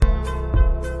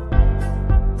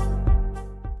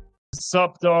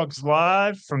Sup Dogs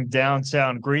live from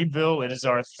downtown Greenville. It is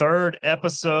our third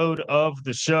episode of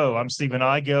the show. I'm Stephen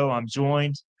Igoe. I'm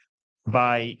joined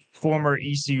by former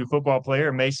ECU football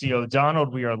player Maceo.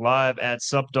 We are live at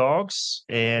Sup Dogs,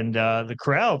 and the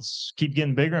crowds keep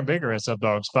getting bigger and bigger at Sup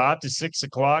Dogs. 5 to 6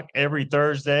 o'clock every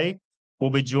Thursday. We'll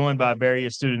be joined by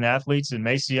various student athletes in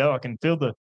Maceo. I can feel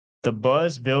the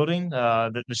buzz building.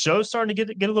 The show's starting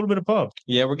to get a little bit of pub.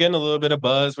 Yeah, we're getting a little bit of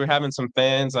buzz. We're having some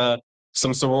fans,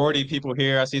 some sorority people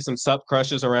here. I see some Sup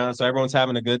crushes around, so everyone's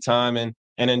having a good time and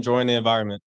enjoying the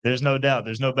environment. There's no doubt.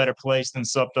 There's no better place than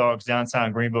Sup Dogs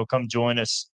downtown Greenville. Come join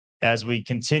us as we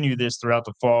continue this throughout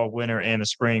the fall, winter, and the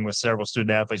spring with several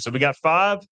student athletes. So we got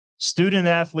 5 student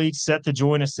athletes set to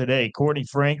join us today. Courtney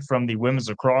Frank from the women's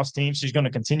lacrosse team. She's going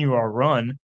to continue our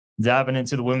run, diving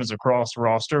into the women's lacrosse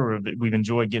roster. We've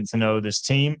enjoyed getting to know this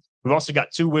team. We've also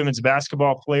got 2 women's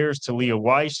basketball players, Taliyah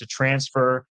Weiss, a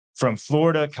transfer from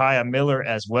Florida, Khia Miller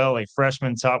as well, a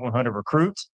freshman top 100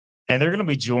 recruit. And they're going to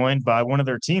be joined by one of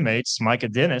their teammates, Micah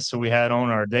Dennis, who we had on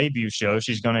our debut show.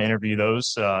 She's going to interview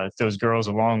those girls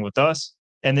along with us.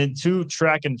 And then 2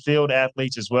 track and field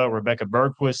athletes as well, Rebekah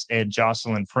Bergquist and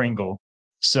Jocelyn Pringler.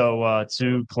 So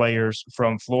 2 players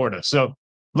from Florida. So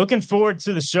looking forward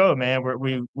to the show, man.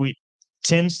 We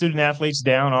 10 student athletes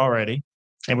down already,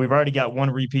 and we've already got 1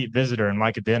 repeat visitor in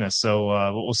Micah Dennis. So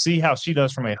we'll see how she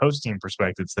does from a hosting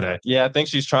perspective today. Yeah, I think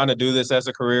she's trying to do this as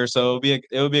a career, so it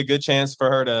would be a good chance for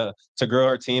her to grow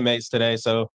her teammates today.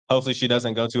 So hopefully she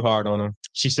doesn't go too hard on them.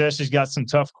 She says she's got some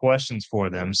tough questions for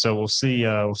them, so we'll see.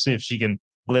 We'll see if she can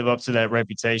live up to that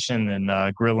reputation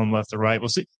and grill them left to right. We'll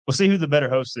see who the better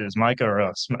host is, Micah or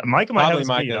us. Micah might Probably have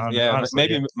Micah. honestly,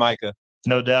 Maybe Micah.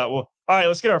 No doubt. Well, all right,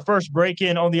 let's get our first break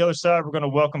in. On the other side, we're going to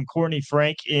welcome Courtney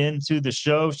Frank into the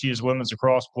show. She is a women's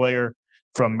lacrosse player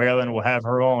from Maryland. We'll have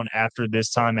her on after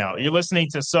this timeout. You're listening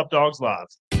to Sup Dogs Live.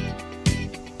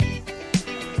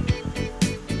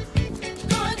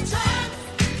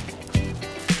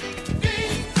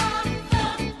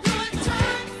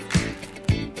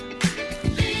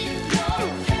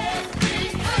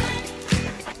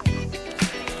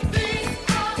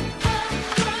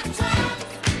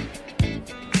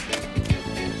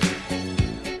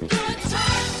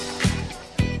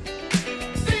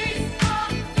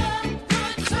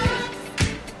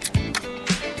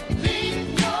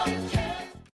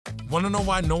 Want to know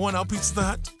why no one outbeats the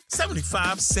Hut?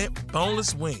 75-cent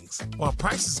boneless wings. While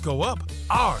prices go up,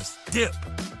 ours dip.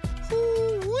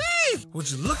 Ooh-wee!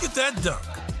 Would you look at that dunk?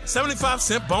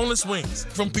 75-cent boneless wings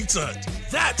from Pizza Hut.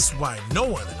 That's why no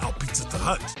one outbeats the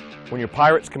Hut. When your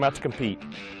Pirates come out to compete,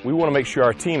 we want to make sure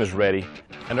our team is ready,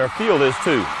 and our field is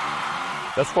too.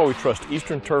 That's why we trust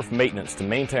Eastern Turf Maintenance to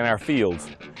maintain our fields,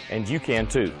 and you can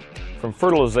too. From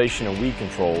fertilization and weed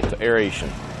control to aeration,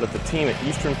 let the team at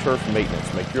Eastern Turf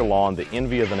Maintenance make your lawn the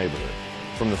envy of the neighborhood.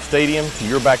 From the stadium to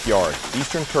your backyard,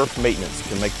 Eastern Turf Maintenance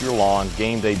can make your lawn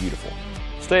game day beautiful.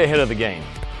 Stay ahead of the game.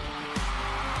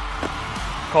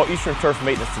 Call Eastern Turf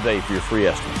Maintenance today for your free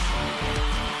estimate.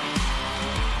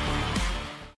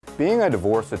 Being a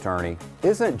divorce attorney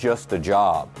isn't just a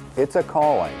job, it's a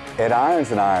calling. At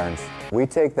Irons & Irons, we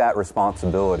take that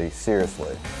responsibility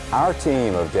seriously. Our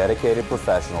team of dedicated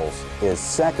professionals is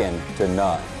second to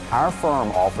none. Our firm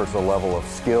offers a level of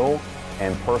skill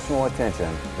and personal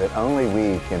attention that only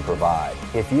we can provide.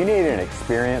 If you need an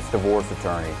experienced divorce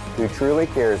attorney who truly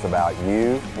cares about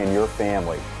you and your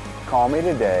family, call me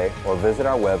today or visit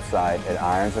our website at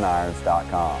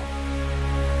ironsandirons.com.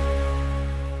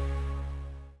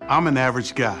 I'm an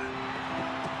average guy,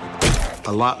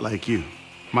 a lot like you.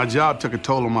 My job took a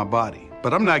toll on my body,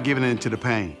 but I'm not giving in to the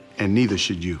pain, and neither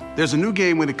should you. There's a new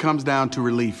game when it comes down to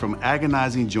relief from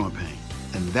agonizing joint pain,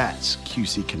 and that's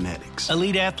QC Kinetics.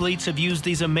 Elite athletes have used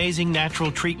these amazing natural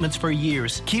treatments for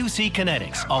years. QC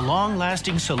Kinetics, a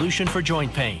long-lasting solution for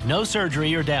joint pain. No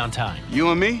surgery or downtime. You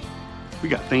and me, we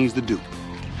got things to do.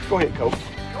 Go ahead, coach.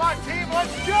 Come on, team,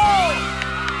 let's go!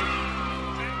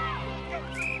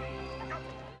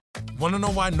 Want to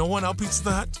know why no one outbeats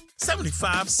the Hut?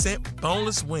 75-cent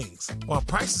boneless wings. While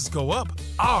prices go up,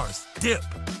 ours dip.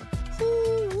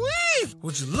 Ooh-wee!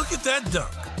 Would you look at that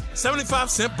dunk?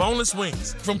 75-cent boneless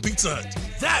wings from Pizza Hut.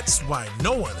 That's why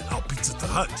no one outbeats the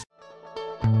Hut.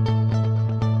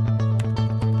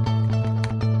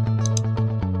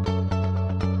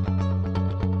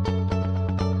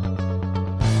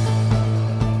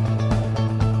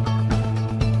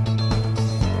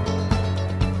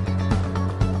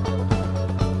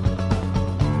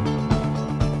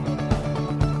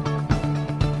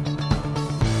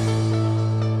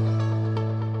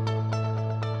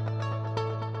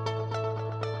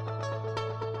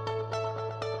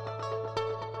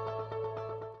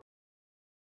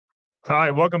 All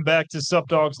right, welcome back to Sup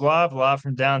Dogs live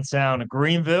from downtown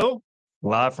Greenville,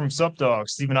 live from Sup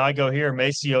Dogs. Stephen Igoe here,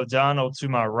 Maceo Donald to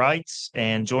my right,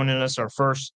 and joining us, our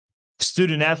first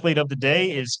student athlete of the day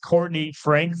is Courtney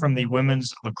Frank from the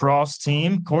women's lacrosse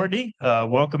team. Courtney,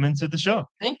 welcome into the show.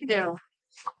 Thank you.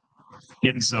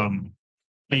 Getting some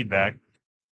feedback.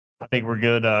 I think we're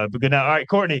good. We're good now. All right,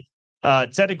 Courtney.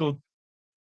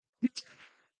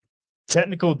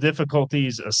 Technical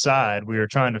difficulties aside, we are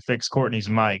trying to fix Courtney's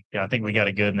mic. I think we got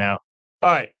it good now.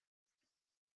 All right.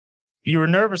 You were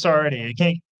nervous already.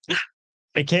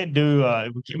 We can't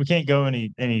go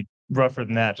any rougher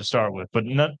than that to start with, but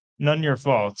none of your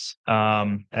faults.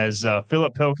 As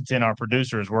Philip Pilkington, our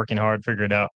producer, is working hard to figure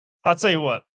it out. I'll tell you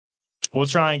what, we'll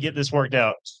try and get this worked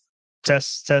out.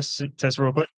 Test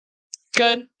real quick.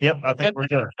 Good. Yep, I think we're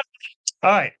good.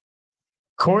 All right.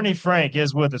 Courtney Frank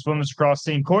is with us, women's lacrosse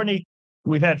team. Courtney,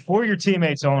 we've had 4 of your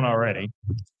teammates on already,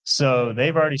 so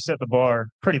they've already set the bar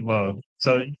pretty low.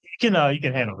 So you can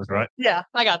handle this, right? Yeah,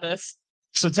 I got this.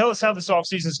 So tell us how this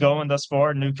offseason's going thus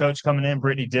far. New coach coming in,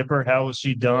 Brittany Dipper. How has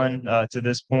she done to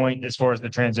this point as far as the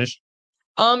transition?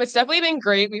 It's definitely been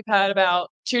great. We've had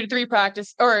about 2 to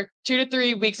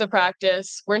 3 weeks of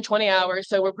practice. We're in 20 hours,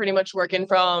 so we're pretty much working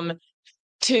from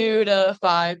 2 to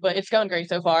 5, but it's going great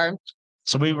so far.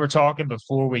 So we were talking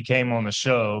before we came on the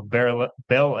show,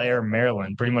 Bel Air,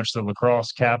 Maryland, pretty much the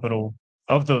lacrosse capital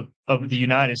of the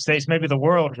United States, maybe the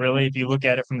world, really, if you look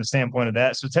at it from the standpoint of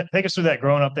that. So take us through that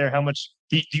growing up there. How much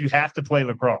do you have to play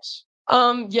lacrosse?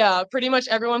 Yeah, pretty much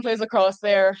everyone plays lacrosse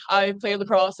there. I played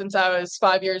lacrosse since I was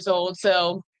 5 years old.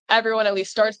 So everyone at least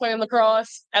starts playing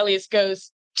lacrosse, at least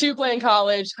goes to playing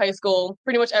college, high school.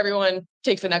 Pretty much everyone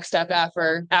takes the next step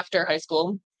after high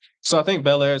school. So I think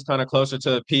Bel Air is kind of closer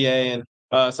to PA and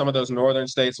some of those northern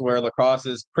states where lacrosse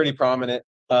is pretty prominent.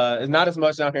 It's not as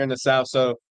much down here in the South.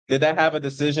 So did that have a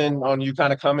decision on you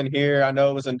kind of coming here? I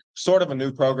know it was sort of a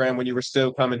new program when you were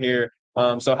still coming here.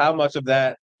 So how much of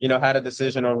that, had a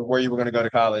decision on where you were going to go to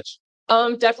college?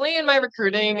 Definitely in my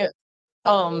recruiting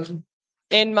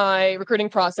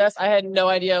process, I had no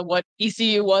idea what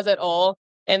ECU was at all.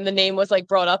 And the name was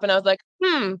brought up and I was like,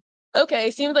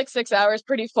 okay, seems like 6 hours,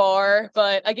 pretty far,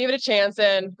 but I gave it a chance.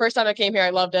 And first time I came here, I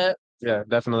loved it. Yeah,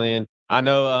 definitely. And I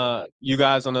know you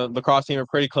guys on the lacrosse team are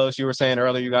pretty close. You were saying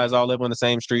earlier, you guys all live on the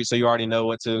same street, so you already know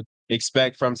what to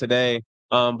expect from today.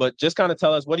 But just kind of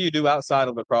tell us, what do you do outside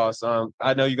of lacrosse?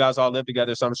 I know you guys all live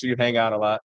together, so I'm sure you hang out a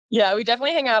lot. Yeah, we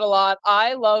definitely hang out a lot.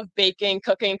 I love baking,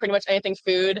 cooking, pretty much anything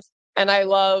food. And I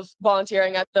love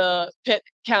volunteering at the Pitt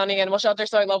County Animal Shelter,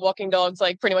 so I love walking dogs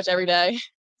pretty much every day.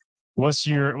 What's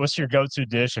your go-to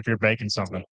dish if you're baking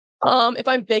something? If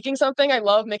I'm baking something, I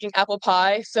love making apple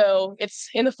pie. So it's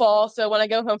in the fall. So when I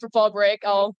go home for fall break,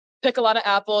 I'll pick a lot of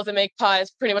apples and make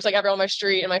pies pretty much like everyone on my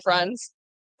street and my friends.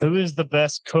 Who is the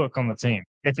best cook on the team?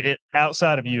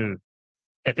 Outside of you,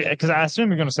 because I assume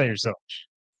you're going to say yourself.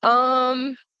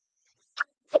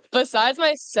 Besides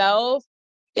myself,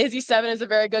 Izzy Seven is a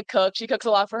very good cook. She cooks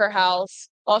a lot for her house.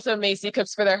 Also, Macy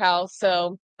cooks for their house.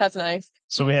 So that's nice.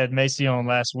 So we had Macy on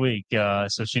last week,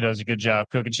 so she does a good job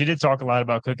cooking. She did talk a lot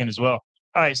about cooking as well.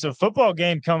 All right, so football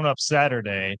game coming up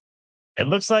Saturday. It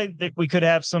looks like that we could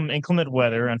have some inclement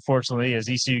weather, unfortunately, as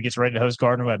ECU gets ready to host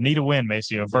Gardner Webb. Need a win,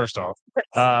 Maceo, first off.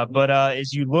 But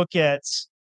as you look at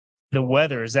the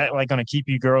weather, is that going to keep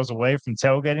you girls away from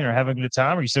tailgating or having a good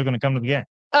time, or are you still going to come to the game?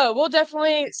 Oh, we'll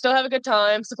definitely still have a good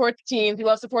time, support the teams. We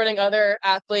love supporting other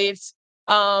athletes.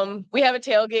 We have a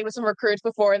tailgate with some recruits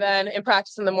before then and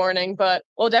practice in the morning, but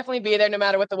we'll definitely be there no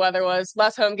matter what the weather was.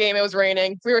 Last home game, it was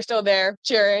raining. We were still there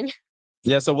cheering.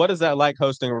 Yeah, so what is that like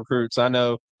hosting recruits? I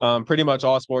know pretty much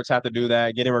all sports have to do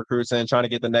that, getting recruits in, trying to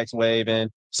get the next wave in.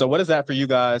 So what is that for you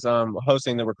guys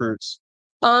hosting the recruits?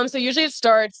 So usually it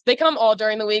starts, they come all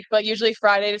during the week, but usually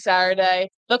Friday to Saturday,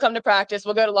 they'll come to practice.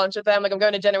 We'll go to lunch with them. I'm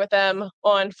going to dinner with them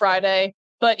on Friday.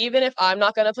 But even if I'm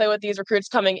not going to play with these recruits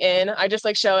coming in, I just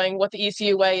like showing what the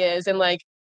ECU way is and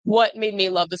what made me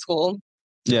love the school.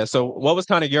 Yeah. So what was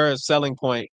kind of your selling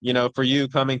point, for you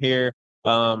coming here,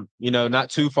 not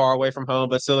too far away from home,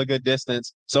 but still a good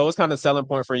distance. So what's kind of selling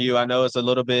point for you? I know it's a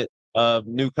little bit of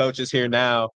new coaches here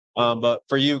now, but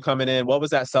for you coming in, what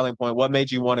was that selling point? What made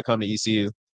you want to come to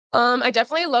ECU? I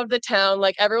definitely love the town.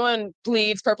 Everyone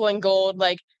bleeds purple and gold.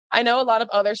 I know a lot of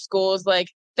other schools,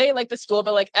 they like the school,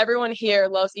 but everyone here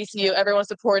loves ECU. Everyone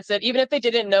supports it. Even if they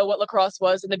didn't know what lacrosse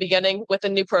was in the beginning with the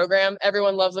new program,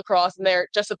 everyone loves lacrosse and they're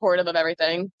just supportive of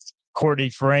everything. Courtney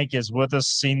Frank is with us,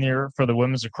 senior for the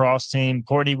women's lacrosse team.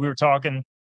 Courtney, we were talking,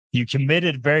 you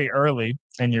committed very early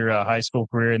in your high school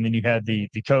career, and then you had the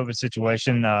COVID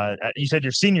situation. You said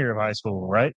you're senior of high school,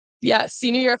 right? Yeah,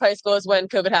 senior year of high school is when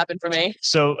COVID happened for me.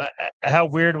 So how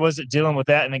weird was it dealing with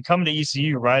that? And then coming to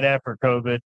ECU right after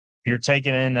COVID, you're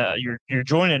taking in, you're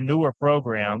joining a newer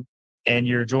program and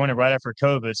you're joining right after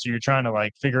COVID. So you're trying to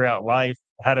like figure out life,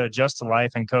 how to adjust to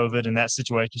life in COVID in that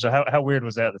situation. So how weird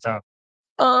was that at the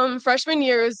time? Freshman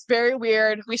year was very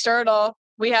weird. We started off,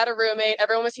 we had a roommate,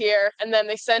 everyone was here, and then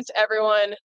they sent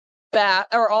everyone back,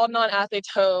 or all non-athletes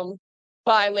home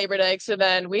by Labor Day. So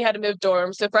then we had to move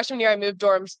dorms. So freshman year, I moved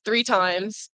dorms 3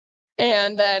 times.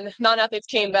 And then non-athletes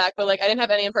came back, but like I didn't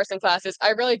have any in-person classes.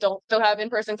 I really don't still have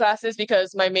in-person classes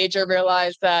because my major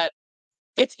realized that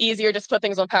it's easier just to put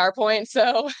things on PowerPoint.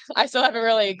 So I still haven't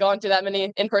really gone to that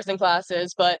many in-person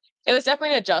classes, but it was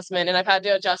definitely an adjustment. And I've had to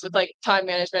adjust with like time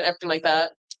management, everything like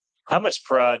that. How much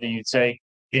pride do you take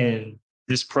in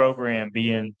this program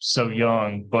being so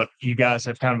young, but you guys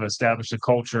have kind of established a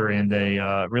culture and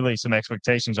really some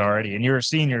expectations already? And you're a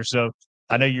senior, so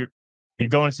I know you're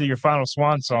going to your final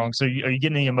swan song. So are you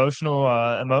getting any emotional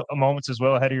moments as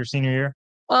well ahead of your senior year?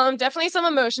 Definitely some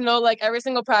emotional. Like every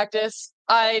single practice,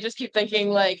 I just keep thinking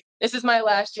like, this is my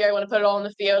last year. I want to put it all in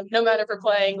the field, no matter if we're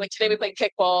playing. Like today we played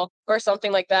kickball or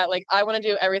something like that. Like I want to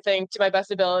do everything to my best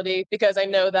ability because I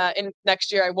know that in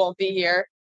next year I won't be here.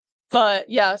 But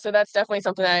yeah, so that's definitely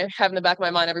something I have in the back of my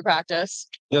mind every practice.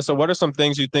 Yeah. So what are some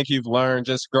things you think you've learned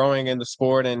just growing in the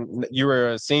sport, and you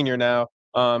were a senior now?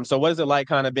 So what is it like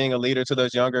kind of being a leader to the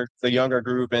younger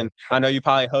group? And I know you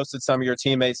probably hosted some of your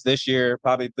teammates this year,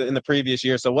 probably in the previous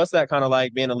year. So what's that kind of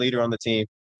like being a leader on the team?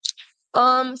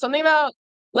 Something about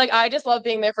like, I just love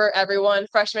being there for everyone,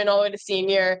 freshman all the way to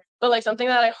senior. But like something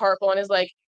that I harp on is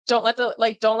like, don't let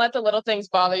the little things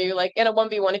bother you. Like in a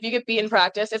 1v1, if you get beat in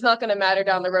practice, it's not going to matter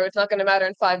down the road. It's not going to matter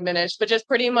in 5 minutes, but just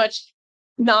pretty much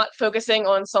not focusing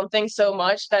on something so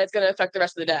much that it's going to affect the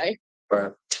rest of the day.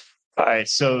 Right. All right.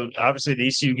 So obviously the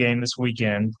ECU game this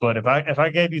weekend, but if I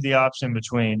gave you the option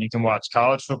between you can watch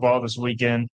college football this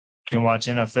weekend, you can watch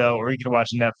NFL, or you can watch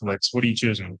Netflix, what are you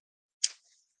choosing?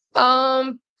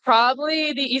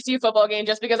 Probably the ECU football game,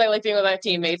 just because I like being with my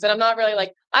teammates. And I'm not really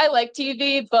like, I like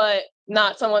TV, but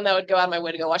not someone that would go out of my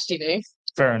way to go watch TV.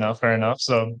 Fair enough.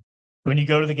 So when you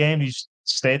go to the game, do you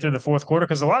stay through the fourth quarter?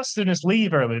 Because a lot of students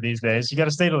leave early these days. You got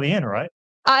to stay till the end, right?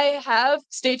 I have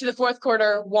stayed to the fourth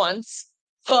quarter once,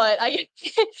 but I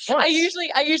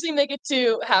usually make it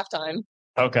to halftime.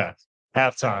 Okay.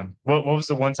 Halftime. What was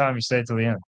the one time you stayed till the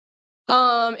end?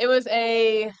 It was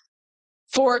a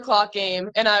 4:00 game,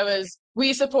 and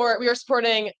we were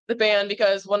supporting the band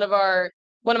because one of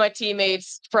my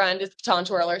teammates' friend is a baton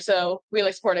twirler, so we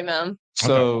like supporting them.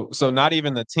 So not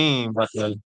even the team, but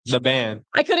the band.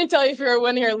 I couldn't tell you if we were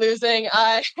winning or losing.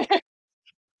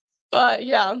 But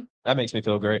yeah. That makes me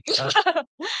feel great.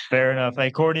 Fair enough. Hey,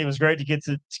 Courtney, it was great to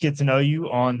get to know you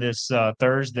on this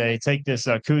Thursday. Take this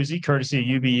koozie, courtesy of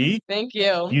UBE. Thank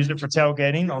you. Use it for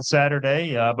tailgating on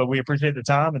Saturday, but we appreciate the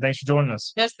time, and thanks for joining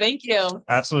us. Yes, thank you.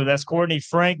 Absolutely. That's Courtney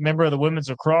Frank, member of the women's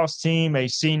lacrosse team, a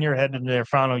senior heading into their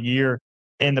final year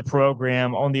in the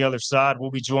program. On the other side,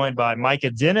 we'll be joined by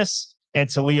Micah Dennis and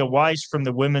Taliyah Weiss from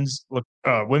the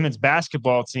women's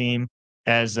basketball team,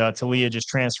 as Taliyah just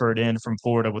transferred in from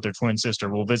Florida with her twin sister.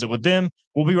 We'll visit with them.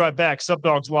 We'll be right back. Sup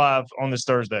Dogs Live on this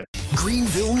Thursday.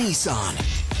 Greenville Nissan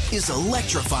is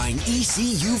electrifying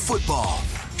ECU football.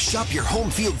 Shop your home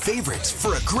field favorites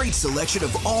for a great selection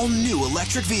of all new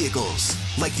electric vehicles,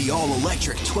 like the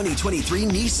all-electric 2023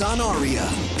 Nissan Aria,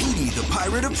 Petey the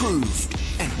Pirate approved,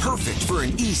 and perfect for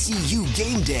an ECU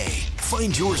game day.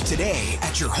 Find yours today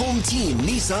at your home team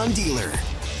Nissan dealer.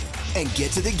 And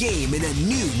get to the game in a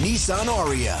new Nissan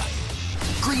Aria.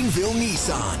 Greenville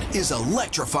Nissan is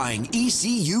electrifying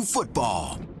ECU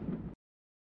football.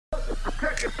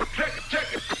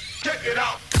 Check it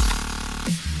out.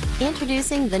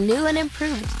 Introducing the new and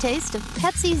improved taste of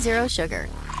Pepsi Zero Sugar.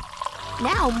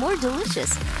 Now more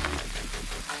delicious.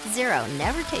 Zero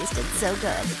never tasted so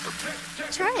good.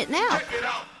 Try it now.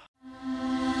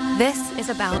 This is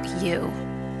about you,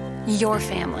 your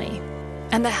family,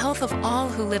 and the health of all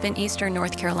who live in Eastern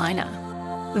North Carolina.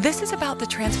 This is about the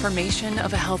transformation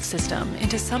of a health system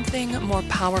into something more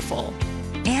powerful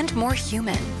and more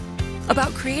human.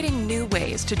 About creating new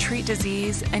ways to treat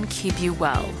disease and keep you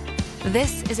well.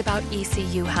 This is about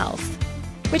ECU Health,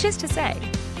 which is to say,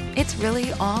 it's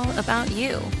really all about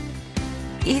you.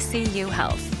 ECU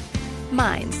Health.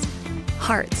 Minds,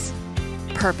 hearts,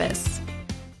 purpose.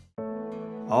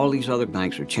 All these other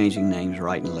banks are changing names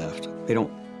right and left. They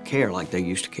don't care like they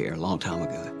used to care a long time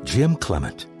ago. Jim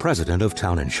Clement, president of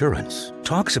Town Insurance,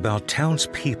 talks about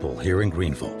townspeople here in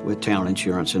Greenville. With Town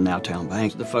Insurance and now Town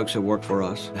Bank, the folks that work for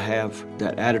us have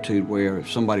that attitude where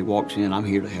if somebody walks in, I'm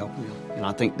here to help them. And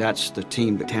I think that's the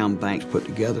team that Town Bank's put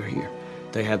together here.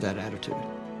 They have that attitude.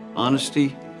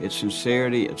 Honesty, it's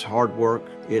sincerity, it's hard work,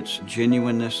 it's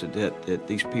genuineness that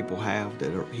these people have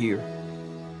that are here.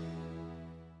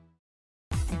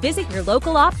 Visit your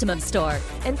local Optimum store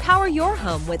and power your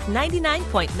home with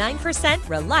 99.9%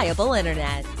 reliable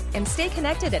internet. And stay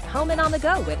connected at home and on the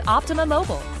go with Optimum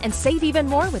Mobile and save even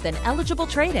more with an eligible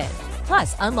trade-in.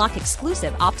 Plus, unlock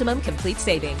exclusive Optimum Complete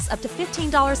savings up to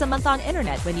 $15 a month on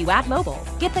internet when you add mobile.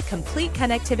 Get the complete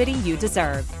connectivity you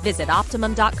deserve. Visit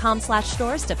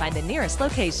Optimum.com/stores to find the nearest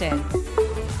location.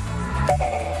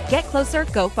 Get closer,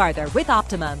 go farther with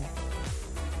Optimum.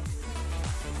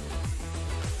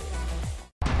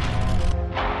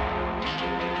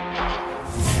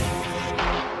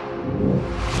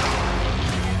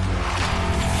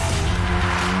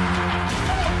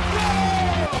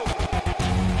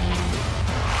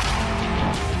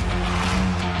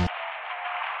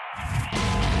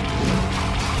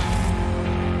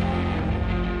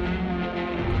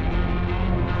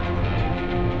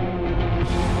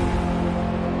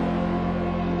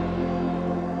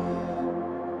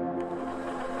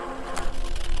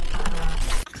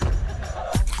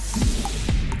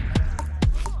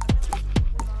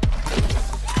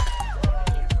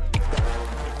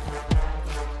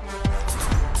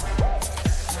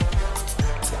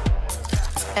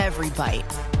 Every bite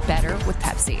better with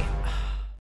Pepsi.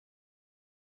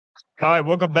 All right,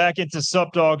 welcome back into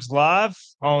Sup Dogs Live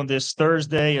on this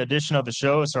Thursday edition of the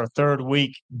show. It's our third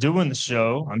week doing the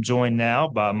show. I'm joined now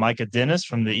by Micah Dennis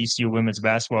from the ECU women's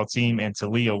basketball team and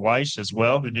Taliyah Weiss as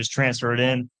well, who just transferred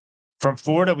in from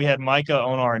Florida. We had Micah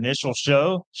on our initial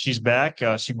show. She's back.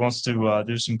 She wants to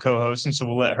do some co-hosting, so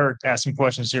we'll let her ask some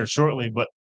questions here shortly. But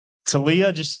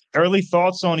Taliyah, just early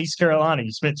thoughts on East Carolina.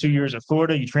 You spent 2 years at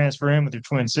Florida. You transfer in with your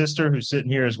twin sister, who's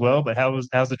sitting here as well. But how's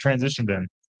the transition been?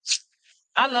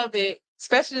 I love it,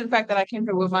 especially the fact that I came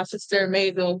here with my sister,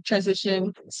 made the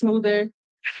transition smoother,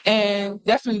 and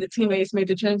definitely the teammates made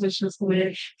the transition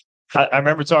smoother. I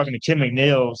remember talking to Kim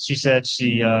McNeil. She said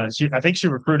I think she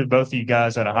recruited both of you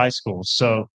guys out of high school.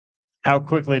 So how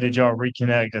quickly did y'all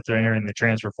reconnect after entering the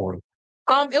transfer portal?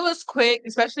 It was quick,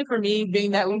 especially for me, being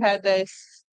that we had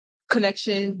this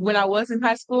connection when I was in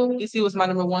high school. ECU was my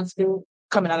number one school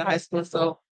coming out of high school,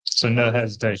 so no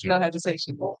hesitation. No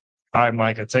hesitation. All right,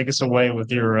 Micah, take us away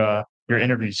with your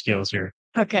interview skills here.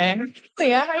 Okay.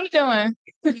 Khia, how you doing?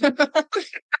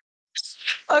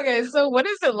 Okay, so what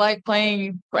is it like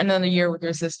playing for another year with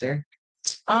your sister?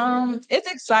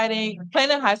 It's exciting.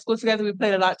 Playing in high school together, we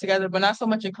played a lot together, but not so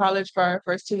much in college for our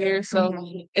first 2 years.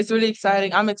 So It's really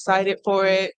exciting. I'm excited for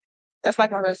it. That's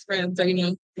like my best friend, so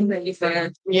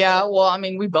Yeah, well, I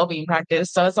mean, we both be in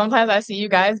practice, so sometimes I see you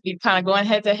guys be kind of going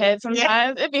head to head.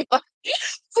 Sometimes it'd be like,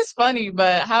 it's funny,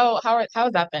 but how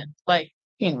has that been? Like,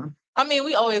 I mean,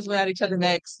 we always went at each other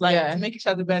next, to make each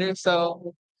other better.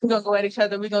 So we're gonna go at each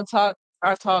other. We're gonna talk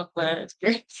our talk, but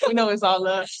we know it's all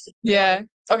love. Yeah.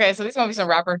 Okay, so these gonna be some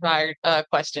rapid fire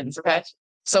questions. Okay.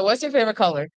 So, what's your favorite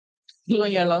color? Blue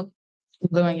and yellow.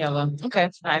 Blue and yellow. Okay,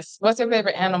 nice. What's your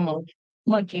favorite animal?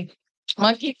 Monkey.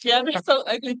 Monkey? Yeah, they're so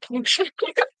ugly.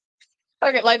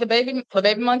 Okay, like the baby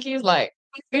monkeys, like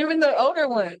even the older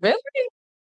one. Really?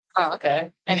 Oh,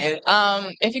 okay. And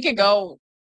if you could go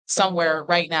somewhere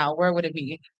right now, where would it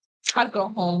be? I'd go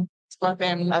home to my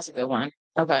family. That's a good one.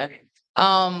 Okay.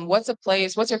 What's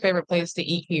your favorite place to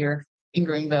eat here in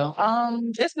Greenville?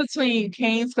 It's between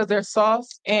Cane's because they're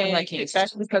soft, and I like Cane's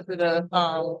because of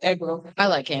the egg roll. I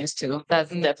like Cane's too.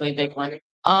 That's definitely a big one.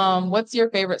 What's your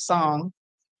favorite song?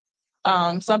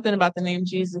 Something About the Name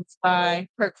Jesus by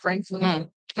Kirk Franklin.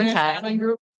 Okay.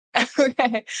 Group.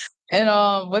 Okay.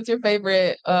 And what's your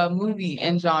favorite movie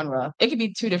and genre? It could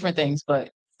be two different things,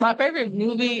 but my favorite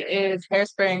movie is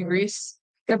Hairspray and Grease.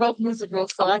 They're both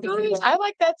musicals, so I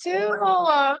like that too.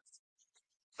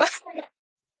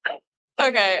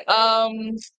 Okay.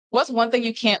 What's one thing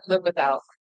you can't live without?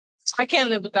 I can't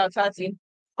live without Tati.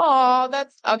 Oh,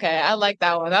 that's okay. I like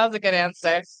that one. That was a good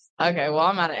answer. Okay, well,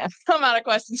 I'm out of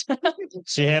questions.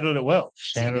 She handled it well.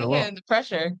 The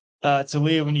pressure.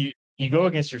 Taliyah, when you go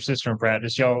against your sister in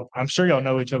practice, I'm sure y'all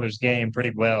know each other's game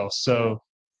pretty well. So,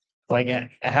 like,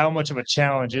 how much of a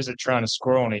challenge is it trying to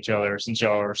score on each other since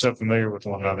y'all are so familiar with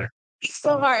one another? It's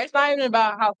so hard. It's not even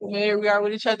about how familiar we are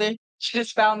with each other. She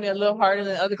just found me a little harder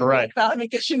than other people found me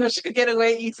because she knows she could get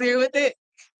away easier with it.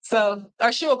 So,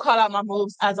 or she will call out my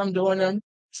moves as I'm doing them.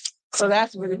 So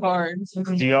that's really hard.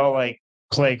 Do y'all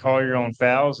call your own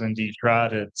fouls, and do you try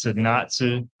to not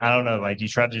to? I don't know. Like, do you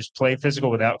try to just play physical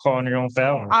without calling your own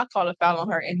foul? Or? I'll call a foul on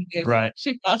her any day. Right.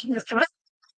 She fouls me.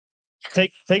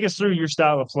 Take us through your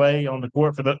style of play on the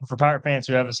court for Pirate fans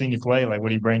who haven't seen you play. Like, what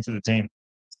do you bring to the team?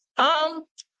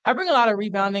 I bring a lot of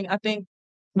rebounding. I think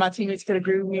my teammates could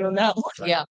agree with me on that one.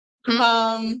 Yeah.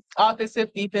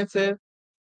 Offensive, defensive.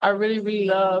 I really, really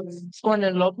love scoring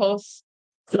in low posts.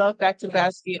 Love back to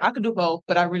basket. I could do both,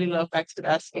 but I really love back to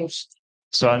basket.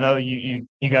 So I know you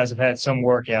guys have had some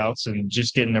workouts and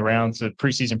just getting around to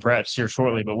preseason practice here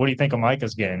shortly. But what do you think of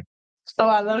Micah's game? So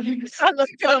I love him. I love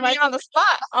putting Mike on the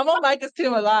spot. I'm on Micah's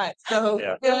team a lot, so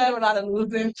we don't have a lot of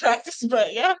losing practice.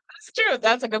 But yeah, that's true.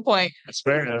 That's a good point. That's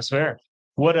fair. That's fair.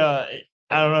 What I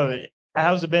don't know.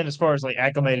 How's it been as far as like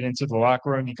acclimated into the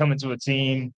locker room? You come into a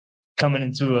team, come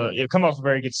off a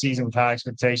very good season with high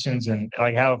expectations, and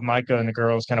like how have Micah and the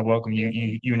girls kind of welcome you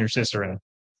and your sister in?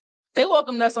 They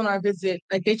welcomed us on our visit.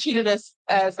 Like they treated us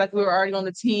as like we were already on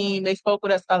the team. They spoke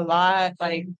with us a lot.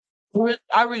 Like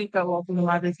I really felt welcome in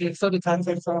my visit. So did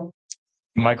Tanya. So,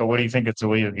 Michael, what do you think of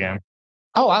Taliyah again?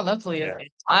 Oh, I love Taliyah. Yeah.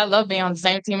 I love being on the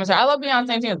same team as her. I love being on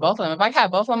the same team with both of them. If I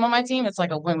had both of them on my team, it's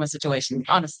like a win-win situation,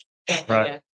 honestly. Right.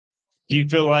 Yeah. Do you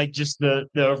feel like just the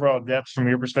overall depth from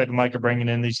your perspective, Micah, bringing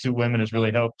in these two women has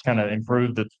really helped kind of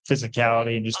improve the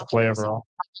physicality and just the play overall?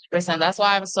 That's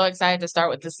why I'm so excited to start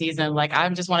with the season. Like, I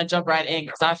just want to jump right in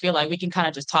because I feel like we can kind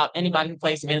of just top anybody who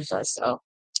plays against us.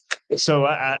 So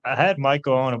I had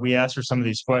Micah on and we asked her some of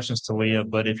these questions, Taliyah,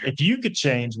 but if you could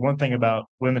change one thing about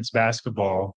women's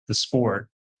basketball, the sport,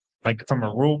 like from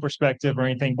a rule perspective or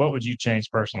anything, what would you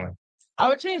change personally? I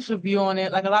would change the view on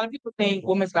it. Like a lot of people think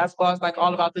women's basketball is like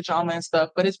all about the drama and stuff,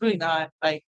 but it's really not.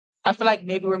 Like I feel like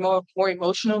maybe we're more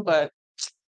emotional, but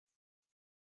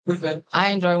we're good.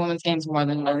 I enjoy women's games more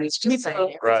than men's.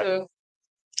 Right.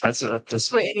 That's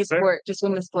any sport, just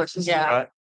women's sports. Yeah. Right.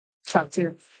 Top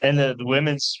tier. And the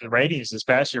women's ratings this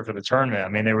past year for the tournament, I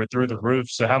mean, they were through the roof.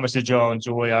 So how much did y'all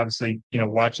enjoy, obviously,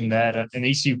 watching that? And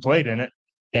ECU played in it.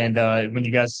 And when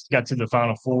you guys got to the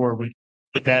Final Four,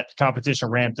 that competition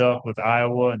ramped up with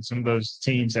Iowa and some of those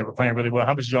teams that were playing really well.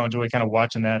 How much did y'all enjoy kind of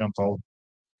watching that unfold?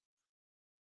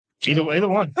 Either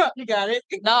one. You got it.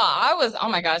 No, oh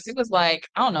my gosh, it was like,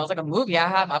 I don't know, it was like a movie. I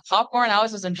had my popcorn. I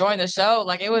was just enjoying the show.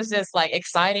 Like, it was just like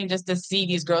exciting just to see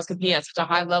these girls compete at such a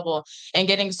high level and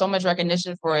getting so much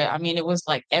recognition for it. I mean, it was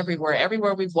like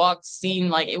everywhere we've walked, seen,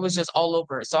 like it was just all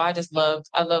over. So I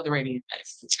love the radio.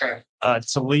 It's great.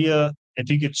 Taliyah,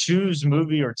 if you could choose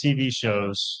movie or TV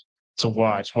shows to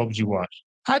watch, what would you watch?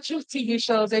 I choose TV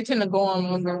shows. They tend to go on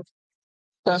longer.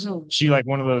 She like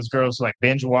one of those girls who like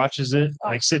binge watches it,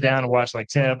 like sit down and watch like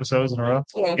 10 episodes in a row.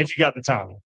 Yeah. If you got the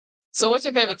time. So what's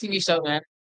your favorite TV show, man?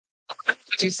 What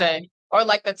would you say? Or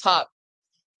like the top?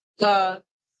 I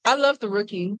love The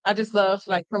Rookie. I just love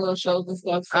like criminal shows and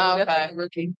stuff. So okay. The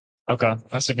Rookie. Okay.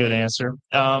 That's a good answer.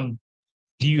 Do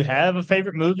you have a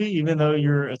favorite movie, even though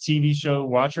you're a TV show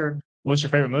watcher? What's your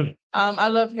favorite movie? I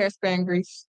love Hairspray and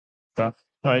Grease. Okay.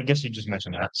 Oh, I guess you just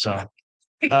mentioned that. So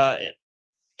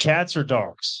cats or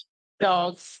dogs?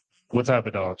 Dogs. What type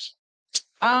of dogs?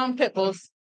 Pit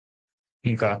bulls.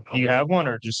 Okay. You have one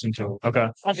or just into? Okay.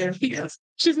 I do.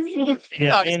 She's mean. Yeah,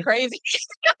 dog is crazy.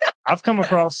 I've come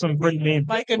across some pretty mean.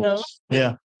 Micah knows.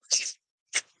 Yeah.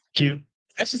 Cute.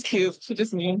 That's just cute. She's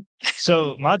just mean.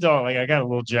 So my dog, like I got a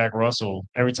little Jack Russell.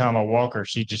 Every time I walk her,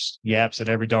 she just yaps at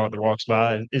every dog that walks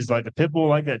by. Is like the pit bull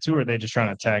like that too, or are they just trying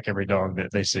to attack every dog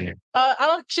that they see?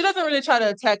 She doesn't really try to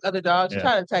attack other dogs. She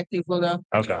try to attack people though.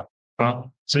 Okay.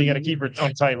 So you got to keep her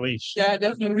on a tight leash. Yeah,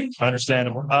 definitely.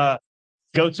 Understandable.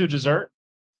 Go-to dessert?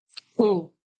 Ooh.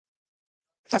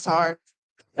 That's hard.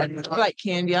 I like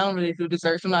candy. I don't really do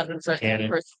desserts. I'm not a dessert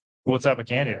person. What type of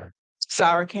candy?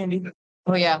 Sour candy.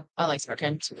 Oh yeah, I like sour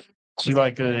candy too. So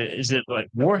like, is it like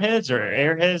Warheads or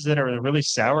Airheads that are the really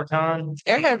sour kind?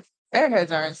 Airheads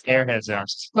aren't. Airheads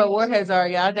aren't. But Warheads are,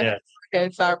 yeah. I definitely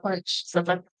get sour punch. Stuff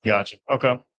like that. Gotcha.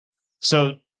 Okay.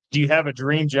 So do you have a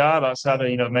dream job outside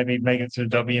of, maybe make it to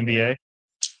the WNBA?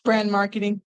 Brand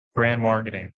marketing. Brand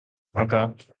marketing. Okay.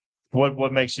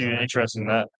 What makes you interested in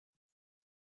that?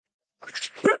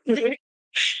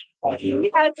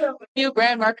 We had some new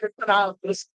brand marketers come out.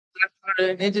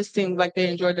 It just seemed like they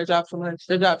enjoyed their job so much.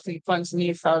 Their job seemed fun to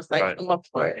me, so I was like, I'm up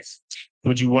for it.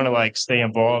 Would you want to like stay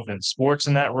involved in sports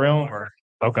in that realm, or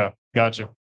okay, gotcha.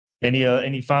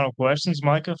 Any final questions,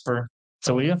 Micah, for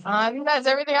Taliyah? I think that's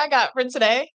everything I got for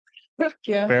today.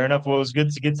 Yeah. Fair enough. Well, it was good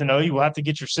to get to know you. We'll have to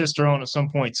get your sister on at some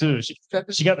point too.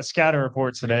 She got the scatter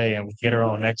report today, and we'll get her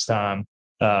on next time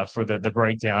for the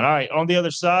breakdown. All right. On the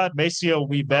other side, Maceo will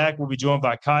be back. We'll be joined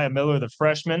by Khia Miller, the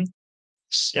freshman.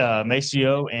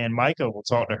 Maceo and Micah will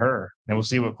talk to her, and we'll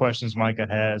see what questions Micah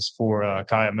has for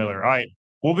Khia Miller. All right,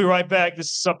 we'll be right back. This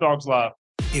is Sup Dogs Live.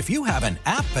 If you have an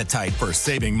appetite for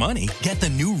saving money, get the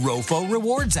new Rofo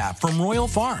Rewards app from Royal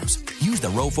Farms. Use the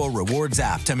Rofo Rewards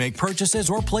app to make purchases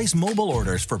or place mobile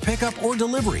orders for pickup or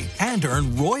delivery and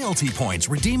earn royalty points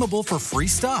redeemable for free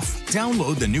stuff.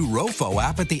 Download the new Rofo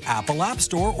app at the Apple App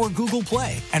Store or Google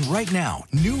Play. And right now,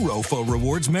 new Rofo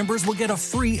Rewards members will get a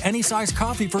free any-size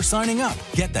coffee for signing up.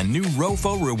 Get the new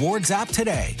Rofo Rewards app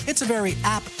today. It's a very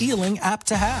app-ealing app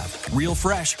to have. Real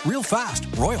fresh, real fast.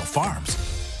 Royal Farms.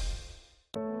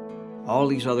 All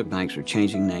these other banks are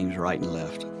changing names right and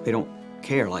left. They don't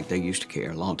care like they used to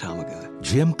care a long time ago.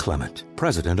 Jim Clement,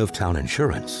 president of Town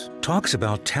Insurance, talks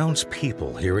about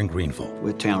townspeople here in Greenville.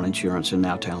 With Town Insurance and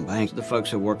now Town Bank, the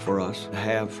folks that work for us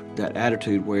have that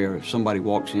attitude where if somebody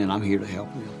walks in, I'm here to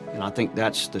help them. And I think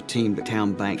that's the team that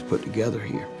Town Bank's put together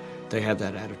here. They have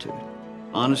that attitude.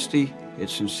 Honesty,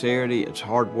 it's sincerity, it's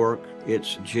hard work,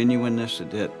 it's genuineness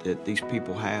that these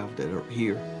people have that are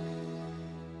here.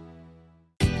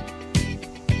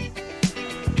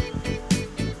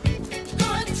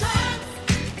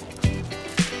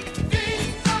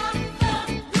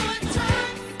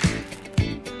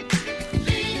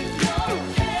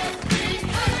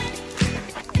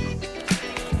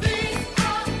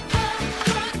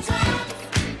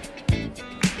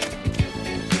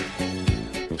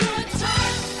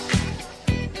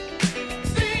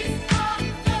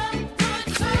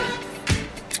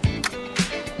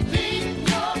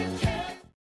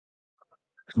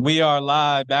 We are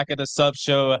live back at the Sup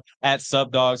Show at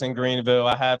Sup Dogs in Greenville.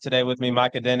 I have today with me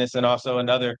Micah Dennis and also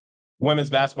another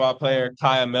women's basketball player,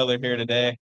 Khia Miller, here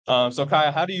today. So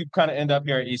Khia, how do you kind of end up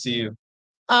here at ECU?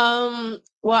 Well,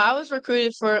 I was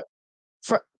recruited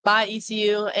by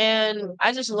ECU, and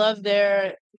I just love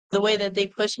the way that they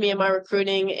pushed me in my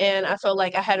recruiting, and I felt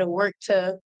like I had to work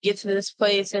to get to this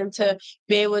place and to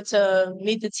be able to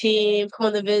meet the team, come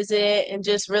on the visit, and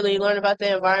just really learn about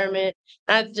the environment.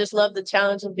 I just love the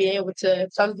challenge of being able to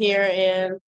come here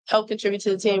and help contribute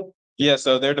to the team. Yeah,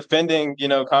 so they're defending,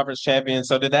 conference champions.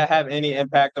 So did that have any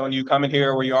impact on you coming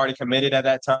here? Were you already committed at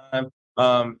that time?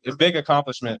 It's a big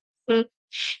accomplishment. Mm-hmm.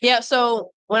 Yeah,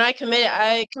 so when I committed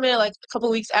like a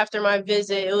couple weeks after my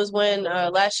visit. It was when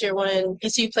last year when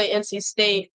ECU played NC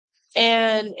State.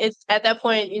 And it's at that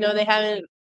point, they haven't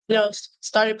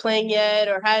started playing yet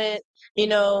or hadn't,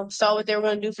 saw what they were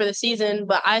going to do for the season.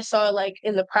 But I saw like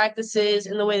in the practices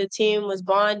and the way the team was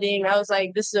bonding, I was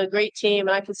like, this is a great team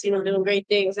and I can see them doing great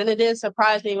things. And it did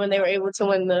surprise me when they were able to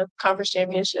win the conference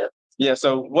championship. Yeah.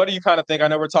 So what do you kind of think? I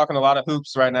know we're talking a lot of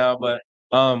hoops right now, but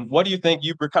what do you think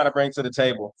you kind of bring to the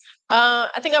table?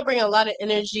 I think I bring a lot of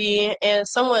energy and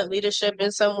somewhat leadership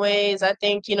in some ways. I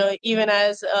think, even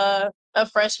as a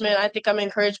freshman, I think I'm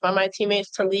encouraged by my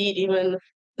teammates to lead even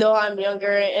though I'm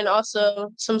younger, and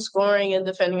also some scoring and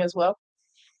defending as well.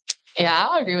 Yeah,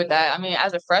 I'll agree with that. I mean,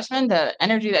 as a freshman, the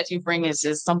energy that you bring is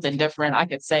something different. I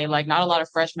could say, like, not a lot of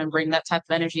freshmen bring that type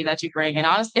of energy that you bring, and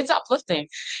honestly, it's uplifting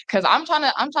because I'm trying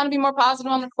to be more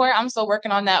positive on the court. I'm still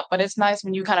working on that, but it's nice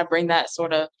when you kind of bring that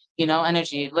sort of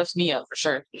energy. It lifts me up for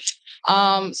sure.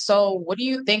 So what do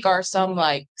you think are some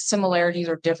like similarities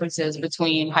or differences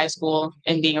between high school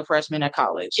and being a freshman at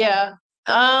college? Yeah.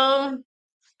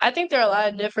 I think there are a lot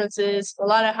of differences, a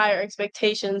lot of higher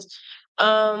expectations.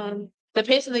 The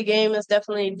pace of the game is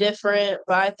definitely different,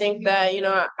 but I think that,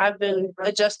 I've been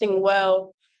adjusting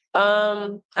well.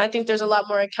 I think there's a lot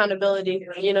more accountability.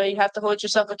 You have to hold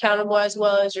yourself accountable as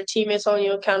well as your teammates holding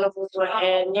you accountable,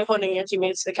 and you holding your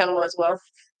teammates accountable as well.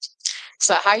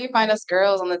 So how you find us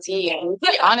girls on the team?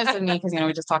 Be honest with me, because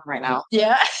we're just talking right now.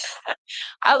 Yeah,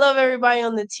 I love everybody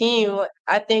on the team.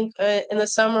 I think in the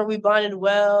summer we bonded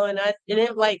well, and it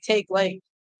didn't take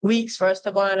weeks for us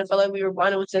to bond. I felt like we were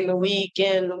bonded within the week,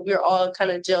 and we were all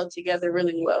kind of gelled together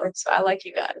really well. So I like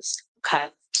you guys. Okay.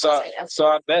 So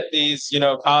I bet these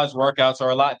college workouts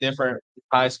are a lot different in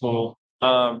high school.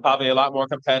 Probably a lot more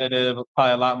competitive.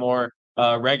 Probably a lot more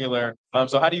regular.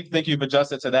 So how do you think you've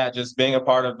adjusted to that, just being a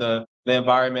part of the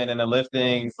environment and the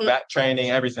lifting, back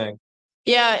training, everything?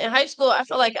 Yeah, in high school, I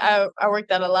feel like I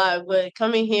worked out a lot, but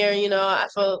coming here, I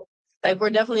feel like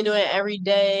we're definitely doing it every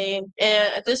day.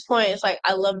 And at this point, it's like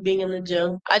I love being in the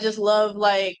gym. I just love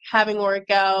having a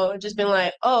workout, just being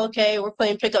like, oh, okay, we're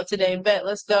playing pickup today, bet,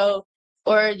 let's go.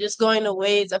 Or just going to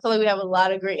weights. I feel like we have a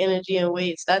lot of great energy in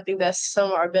weights. I think that's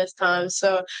some of our best times.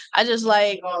 So I just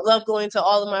love going to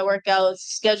all of my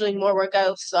workouts, scheduling more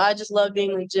workouts. So I just love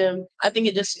being in the gym. I think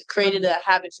it just created a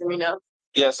habit for me now.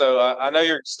 Yeah, so I know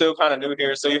you're still kind of new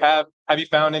here. So have you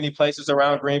found any places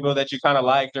around Greenville that you kind of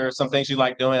liked, or some things you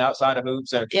like doing outside of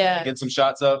hoops and get some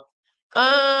shots up?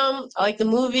 I like the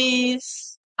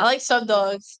movies. I like Sup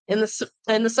Dogs. In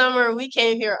the summer, we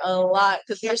came here a lot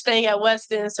because we were staying at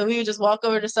Weston, so we would just walk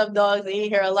over to Sup Dogs and eat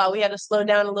here a lot. We had to slow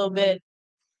down a little bit,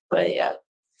 but yeah.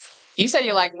 You said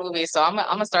you like movies, so I'm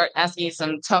gonna start asking you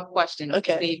some tough questions.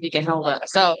 Okay. See if you can hold up.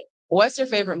 So, what's your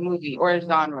favorite movie or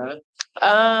genre?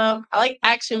 I like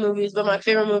action movies, but my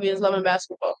favorite movie is Love and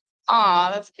Basketball.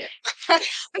 Aw, that's cute.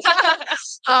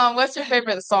 What's your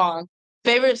favorite song?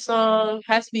 Favorite song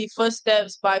has to be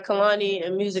Footsteps by Kalani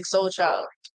and Music Soul Child.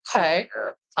 Okay.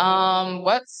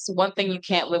 What's one thing you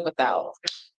can't live without?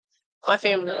 My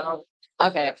family.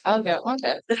 Okay.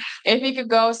 If you could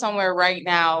go somewhere right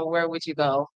now, where would you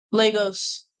go?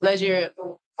 Lagos, Nigeria.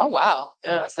 Oh wow.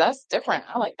 Yeah, so that's different.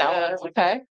 I like that one.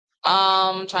 Okay.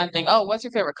 Trying to think. Oh, what's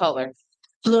your favorite color?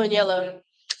 Blue and yellow.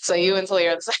 So you and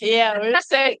Taliyah are the same. Yeah, we're the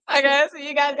same. Okay, so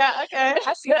you guys got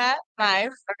I see that.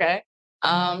 Nice. Okay.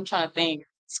 I'm trying to think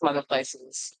some other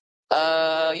places.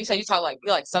 You said you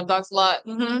like Sup Dogs a lot.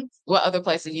 Mm-hmm. What other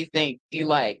places you think you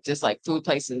like? Just like food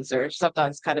places or Sup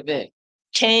Dogs kind of big?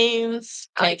 Canes.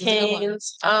 I like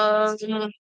Canes.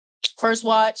 First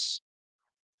Watch.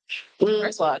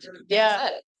 First Watch. Yeah.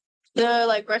 The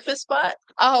like breakfast spot.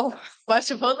 Oh, by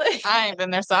Chipotle. I ain't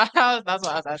been there, so that's what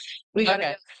I was asking. We got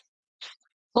okay.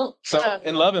 Cool. So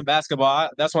in Love and Basketball,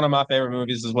 that's one of my favorite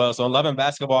movies as well. So in Love and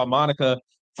Basketball, Monica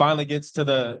finally gets to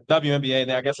the WNBA.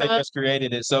 I guess they just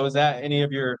created it. So is that any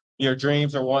of your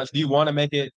dreams or wants? Do you want to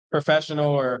make it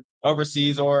professional or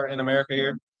overseas or in America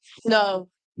here? No.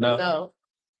 No.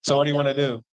 So what do you want to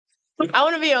do? I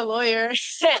want to be a lawyer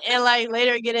and like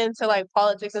later get into like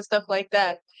politics and stuff like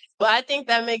that. But I think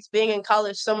that makes being in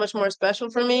college so much more special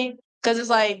for me because it's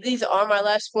like these are my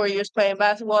last 4 years playing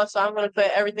basketball, so I'm going to put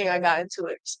everything I got into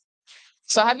it.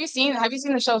 So have you seen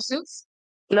the show Suits?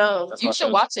 No. You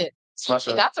should watch it.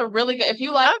 That's a really good. If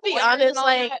you like, I'll be honest.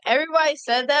 Like everybody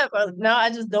said that, but no, I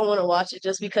just don't want to watch it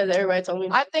just because everybody told me.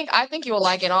 I think you will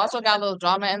like it. Also got a little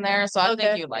drama in there, so I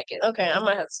think you like it. Okay, I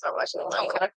might have to start watching it.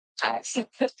 Okay.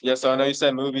 Yeah. So I know you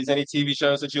said movies. Any TV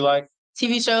shows that you like?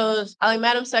 TV shows. I like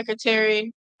Madam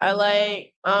Secretary. I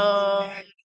like The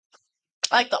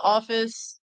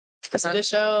Office. That's a good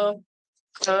show.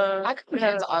 I could put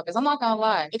The Office. I'm not gonna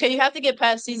lie. Okay, you have to get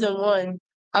past season 1.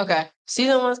 Okay.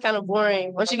 Season 1's kind of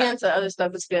boring. Once you get into other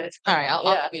stuff, it's good. All right,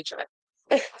 I'll give you a try.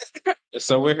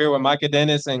 So we're here with Micah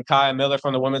Dennis and Khia Miller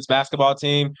from the women's basketball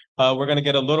team. We're going to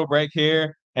get a little break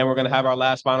here, and we're going to have our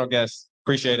last final guest.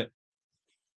 Appreciate it.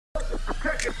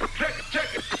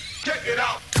 Check it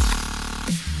out.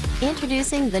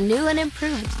 Introducing the new and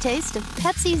improved taste of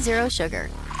Pepsi Zero Sugar.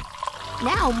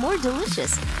 Now more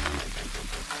delicious.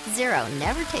 Zero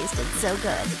never tasted so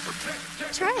good.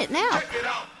 Try it now.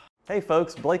 Hey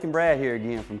folks, Blake and Brad here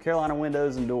again from Carolina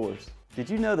Windows and Doors. Did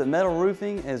you know that metal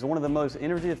roofing is one of the most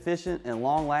energy efficient and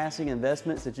long-lasting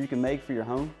investments that you can make for your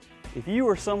home? If you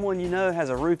or someone you know has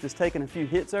a roof that's taken a few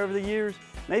hits over the years,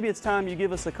 maybe it's time you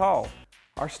give us a call.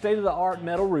 Our state-of-the-art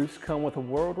metal roofs come with a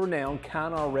world-renowned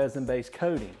Kynar resin-based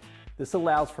coating. This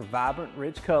allows for vibrant,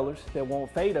 rich colors that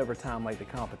won't fade over time like the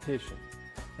competition.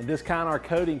 And this Kynar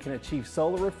coating can achieve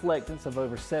solar reflectance of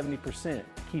over 70%,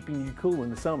 keeping you cool in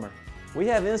the summer. We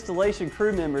have installation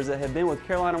crew members that have been with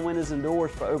Carolina Windows and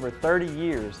Doors for over 30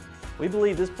 years. We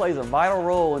believe this plays a vital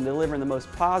role in delivering the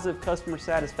most positive customer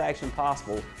satisfaction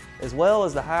possible, as well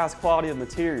as the highest quality of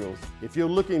materials. If you're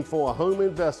looking for a home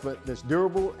investment that's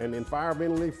durable and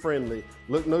environmentally friendly,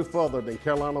 look no further than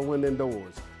Carolina Windows and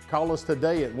Doors. Call us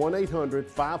today at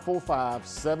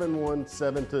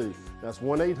 1-800-545-7172. That's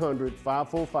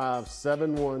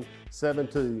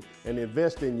 1-800-545-7172 and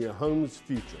invest in your home's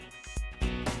future.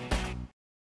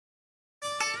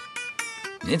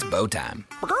 It's bow time.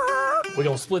 We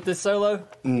gonna split this solo?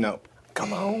 No.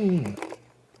 Come on.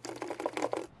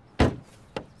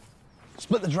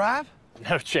 Split the drive?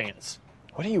 No chance.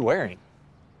 What are you wearing?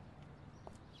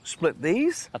 Split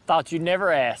these? I thought you'd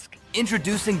never ask.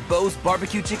 Introducing Bo's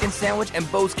Barbecue Chicken Sandwich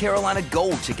and Bo's Carolina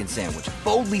Gold Chicken Sandwich.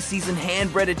 Boldly seasoned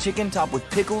hand-breaded chicken topped with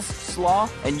pickles, slaw,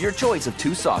 and your choice of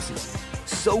 2 sauces.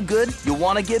 So good, you'll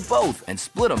want to get both and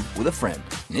split them with a friend.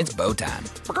 It's bow time.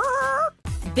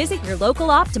 Visit your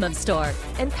local Optimum store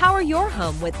and power your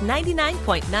home with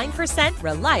 99.9%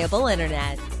 reliable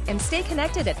internet. And stay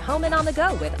connected at home and on the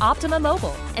go with Optimum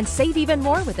Mobile and save even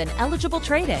more with an eligible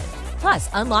trade-in. Plus,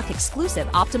 unlock exclusive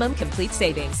Optimum Complete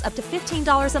savings up to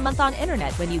 $15 a month on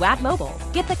internet when you add mobile.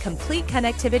 Get the complete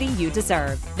connectivity you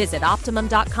deserve. Visit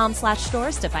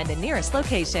Optimum.com/stores to find the nearest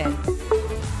location.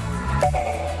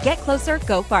 Get closer,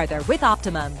 go farther with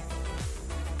Optimum.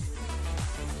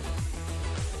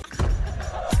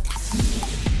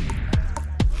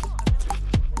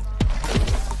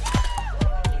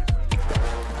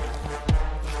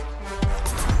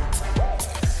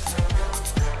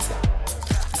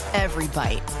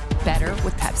 bite. Better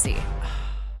with Pepsi.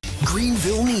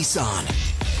 Greenville Nissan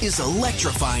is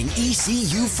electrifying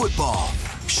ECU football.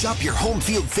 Shop your home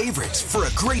field favorites for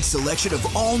a great selection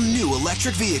of all new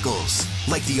electric vehicles,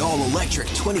 like the all-electric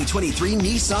 2023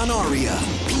 Nissan Aria,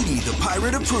 PD the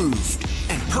Pirate approved,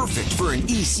 and perfect for an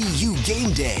ECU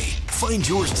game day. Find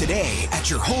yours today at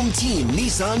your home team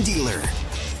Nissan dealer.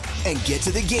 And get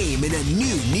to the game in a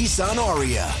new Nissan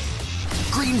Aria.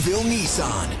 Greenville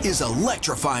Nissan is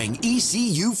electrifying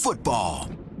ECU football.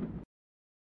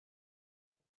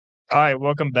 All right,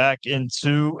 welcome back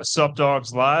into Sup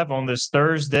Dogs Live on this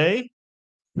Thursday.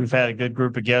 We've had a good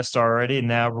group of guests already, and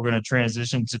now we're going to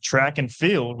transition to track and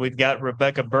field. We've got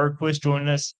Rebekah Bergquist joining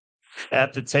us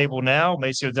at the table now.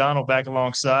 Maceo O'Donnell back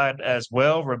alongside as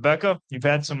well. Rebekah, you've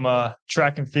had some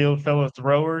track and field fellow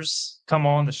throwers come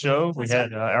on the show. We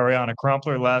had Ariana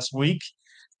Crumpler last week,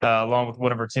 along with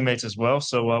one of her teammates as well.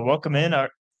 So welcome in.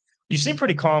 You seem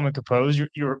pretty calm and composed.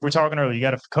 We're talking earlier. You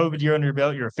got a COVID year under your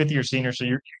belt. You're a fifth-year senior, so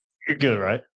you're good,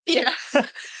 right? Yeah.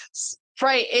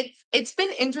 Right. It's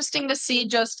been interesting to see,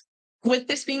 just with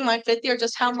this being my fifth year,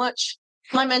 just how much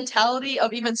my mentality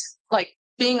of even like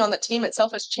being on the team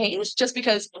itself has changed, just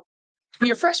because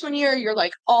your freshman year, you're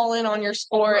like all in on your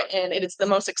sport and it is the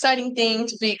most exciting thing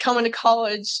to be coming to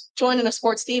college, joining a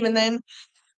sports team. And then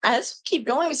as you keep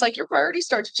going, it's like your priorities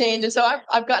start to change. And so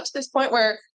I've gotten to this point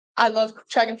where I love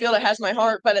track and field. It has my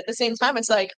heart. But at the same time, it's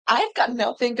like I've got to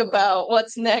now think about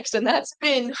what's next. And that's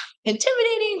been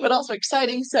intimidating, but also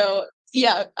exciting. So,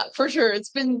 yeah, for sure. It's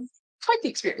been quite the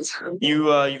experience.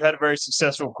 You've had a very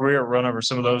successful career. Run over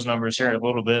some of those numbers here in a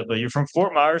little bit. But you're from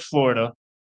Fort Myers, Florida.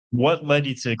 What led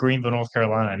you to Greenville, North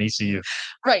Carolina, and ECU?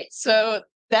 Right. So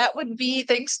that would be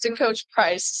thanks to Coach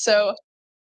Price. So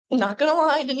not going to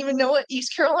lie, I didn't even know what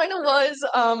East Carolina was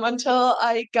until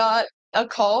I got a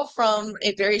call from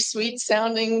a very sweet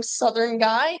sounding Southern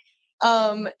guy.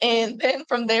 And then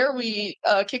from there, we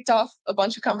kicked off a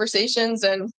bunch of conversations,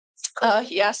 and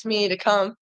he asked me to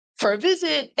come for a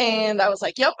visit. And I was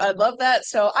like, yep, I'd love that.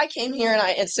 So I came here and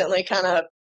I instantly kind of,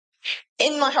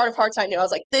 in my heart of hearts, I knew, I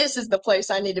was like, this is the place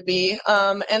I need to be.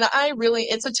 And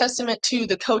it's a testament to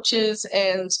the coaches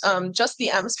and just the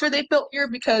atmosphere they built here,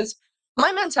 because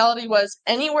my mentality was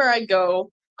anywhere I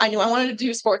go, I knew I wanted to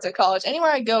do sports in college. Anywhere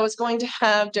I go is going to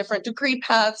have different degree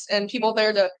paths and people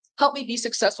there to help me be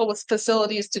successful with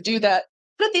facilities to do that.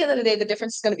 But at the end of the day, the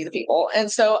difference is going to be the people. And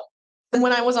so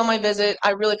when I was on my visit,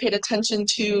 I really paid attention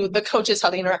to the coaches, how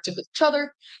they interacted with each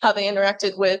other, how they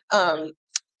interacted with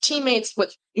teammates,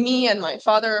 with me and my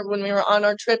father when we were on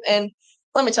our trip. And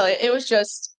let me tell you, it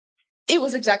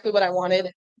was exactly what I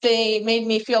wanted. They made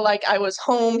me feel like I was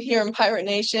home here in Pirate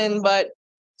Nation, but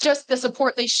just the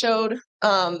support they showed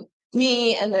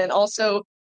me, and then also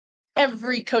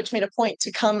every coach made a point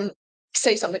to come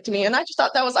say something to me. And I just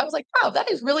thought I was like, wow,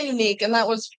 that is really unique. And that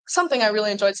was something I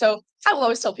really enjoyed. So I will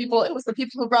always tell people it was the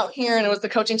people who brought here and it was the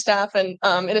coaching staff. And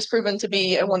it has proven to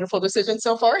be a wonderful decision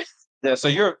so far. Yeah, so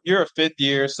you're a fifth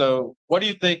year. So what do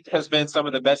you think has been some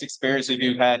of the best experiences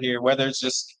you've had here, whether it's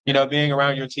just, being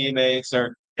around your teammates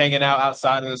or hanging out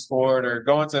outside of the sport or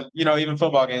going to, even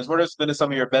football games? What has been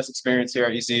some of your best experience here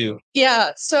at ECU?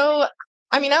 Yeah, so,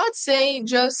 I would say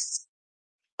just,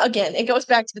 again, it goes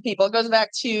back to the people. It goes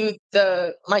back to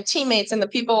my teammates and the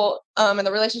people and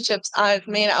the relationships I've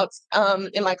made out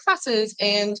in my classes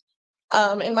and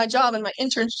in my job and my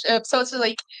internship. So it's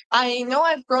like, I know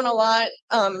I've grown a lot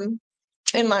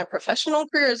in my professional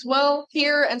career as well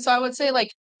here. And so I would say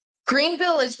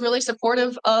Greenville is really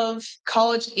supportive of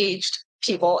college-aged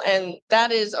people. And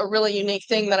that is a really unique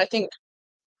thing that I think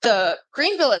the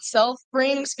Greenville itself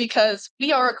brings, because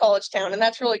we are a college town and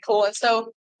that's really cool. And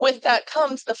so with that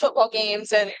comes the football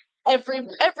games and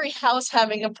every house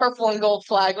having a purple and gold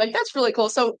flag. That's really cool.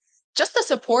 So just the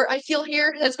support I feel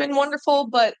here has been wonderful.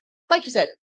 But like you said,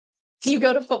 you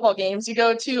go to football games, you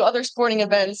go to other sporting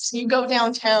events, you go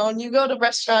downtown, you go to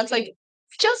restaurants,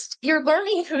 just you're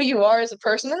learning who you are as a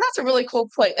person. And that's a really cool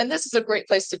place. And this is a great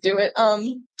place to do it.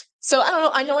 So I don't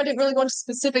know. I know I didn't really go into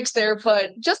specifics there,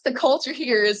 but just the culture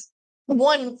here is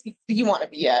one you want to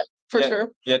be at for sure.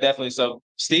 Yeah, definitely. So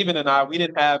Steven and I, we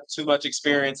didn't have too much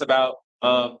experience about,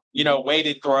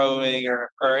 weighted throwing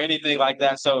or anything like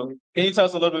that. So can you tell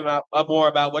us a little bit more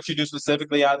about what you do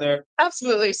specifically out there?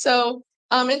 Absolutely. So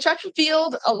in track and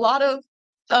field, a lot of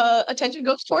attention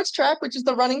goes towards track, which is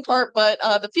the running part, but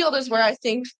the field is where I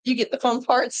think you get the fun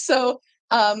parts. So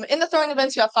in the throwing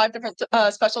events, you have 5 different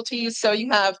specialties. So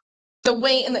you have the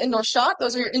weight and the indoor shot.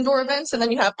 Those are your indoor events. And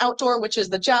then you have outdoor, which is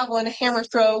the javelin, hammer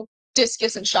throw,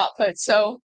 discus, and shot put.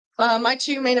 So my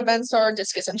 2 main events are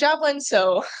discus and javelin.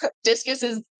 So discus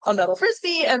is a metal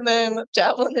frisbee, and then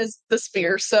javelin is the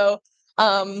spear. So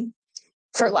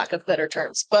for lack of better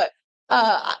terms. But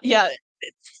yeah,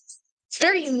 it's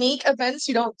very unique events.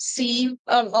 You don't see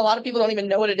a lot of people don't even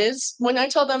know what it is when I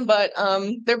tell them, but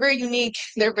they're very unique.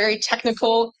 They're very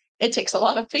technical. It takes a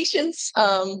lot of patience,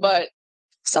 but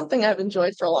something I've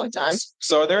enjoyed for a long time.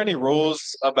 So are there any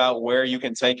rules about where you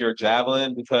can take your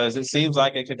javelin? Because it seems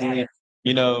like it could be,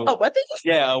 A weapon?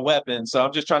 Yeah, a weapon. So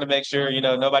I'm just trying to make sure,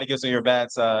 nobody gets on your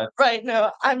bad side. Right.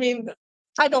 No, I mean,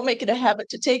 I don't make it a habit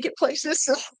to take it places.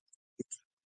 So.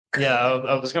 Yeah,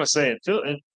 I was going to say,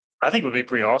 I think it would be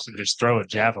pretty awesome to just throw a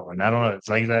javelin. I don't know. It's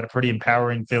like that a pretty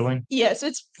empowering feeling. Yes,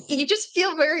 you just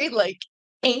feel very like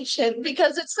ancient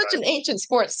because it's such an ancient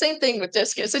sport. Same thing with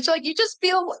discus. It's like you just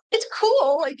feel it's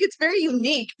cool. Like it's very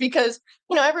unique because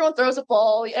everyone throws a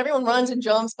ball, everyone runs and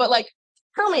jumps, but like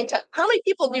how many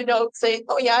people do you know say,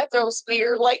 "Oh yeah, I throw a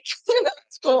spear"? Like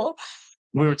it's cool.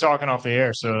 We were talking off the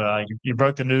air, so you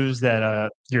broke the news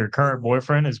that your current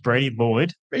boyfriend is Brady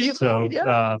Boyd. Lloyd,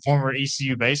 yeah. Former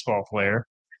ECU baseball player.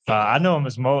 I know him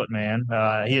as Mullet Man.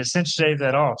 He has since shaved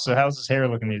that off. So how's his hair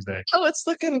looking these days? Oh, it's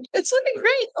looking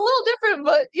great. A little different,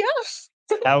 but yeah.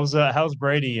 How's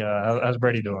Brady? How's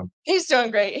Brady doing? He's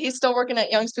doing great. He's still working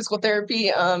at Young's Physical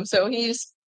Therapy. So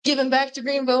he's giving back to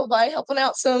Greenville by helping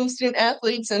out some student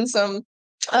athletes and some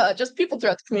just people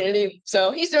throughout the community.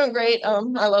 So he's doing great. I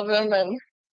love him, and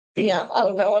yeah, I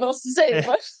don't know what else to say.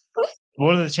 But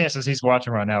what are the chances he's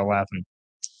watching right now, laughing?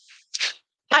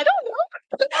 I don't know.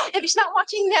 If he's not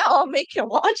watching now, I'll make him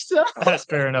watch. So. That's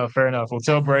fair enough. Fair enough. We'll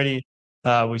tell Brady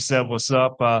we said what's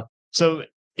up. So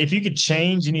if you could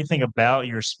change anything about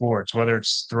your sports, whether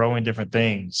it's throwing different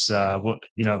things,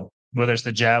 whether it's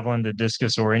the javelin, the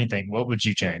discus, or anything, what would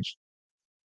you change?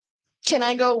 Can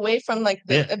I go away from like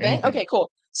the event? Anything. Okay,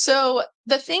 cool. So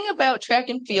the thing about track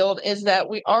and field is that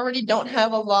we already don't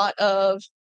have a lot of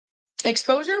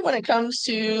exposure when it comes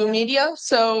to media.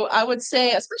 So I would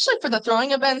say, especially for the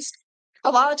throwing events, a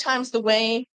lot of times the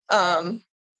way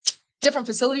different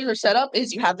facilities are set up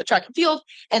is you have the track and field,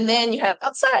 and then you have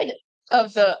outside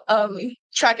of the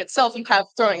track itself, you have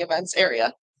throwing events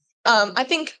area. I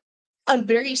think a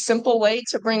very simple way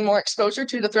to bring more exposure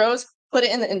to the throws, put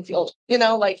it in the infield.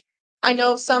 Like I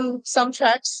know some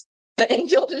tracks, the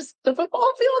infield is the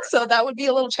football field, so that would be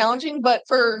a little challenging. But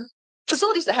for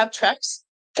facilities that have tracks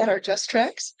that are just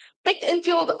tracks, make the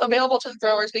infield available to the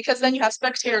throwers because then you have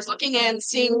spectators looking in,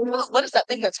 seeing what is that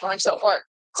thing that's going so far.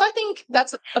 So I think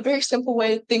that's a very simple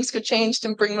way things could change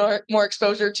to bring more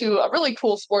exposure to a really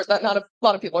cool sport that not a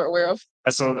lot of people are aware of.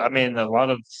 So, I mean, a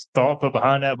lot of thought put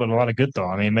behind that, but a lot of good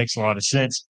thought. I mean, it makes a lot of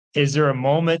sense. Is there a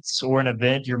moment or an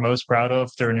event you're most proud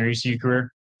of during your ECU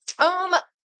career?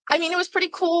 I mean, it was pretty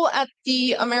cool at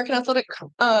the American Athletic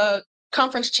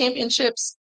Conference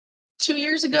Championships 2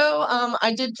 years ago.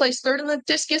 I did place third in the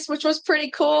discus, which was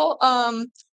pretty cool.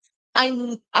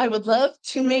 I would love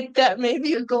to make that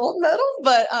maybe a gold medal,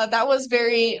 but that was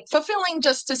very fulfilling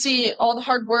just to see all the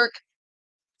hard work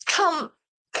come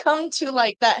to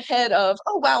like that head of,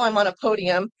 oh wow, I'm on a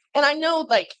podium. And I know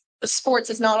like sports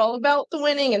is not all about the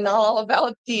winning and not all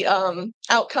about the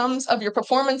outcomes of your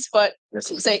performance, but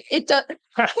say it does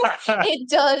it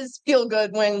does feel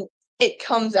good when it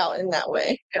comes out in that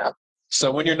way. Yeah.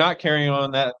 So when you're not carrying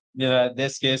on that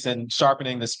discus and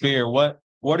sharpening the spear, what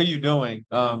are you doing?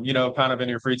 Kind of in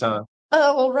your free time?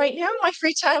 Well, right now my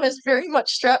free time is very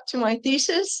much strapped to my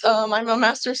thesis. I'm a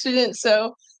master's student,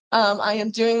 so I am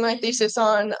doing my thesis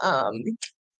on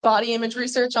body image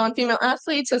research on female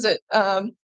athletes as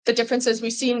the differences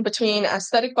we've seen between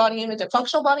aesthetic body image and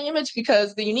functional body image,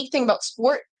 because the unique thing about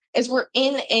sport is we're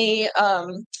in a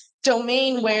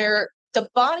domain where the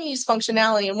body's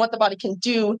functionality and what the body can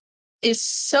do is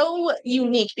so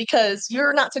unique because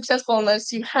you're not successful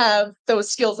unless you have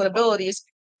those skills and abilities.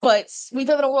 But we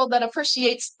live in a world that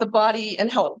appreciates the body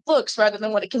and how it looks rather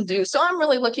than what it can do. So I'm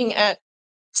really looking at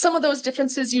some of those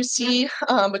differences you see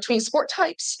between sport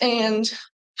types and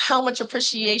how much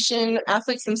appreciation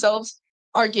athletes themselves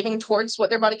are giving towards what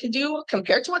their body can do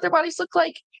compared to what their bodies look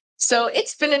like. So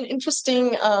it's been an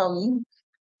interesting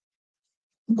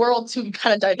world to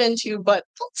kind of dive into, but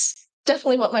that's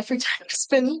definitely what my free time has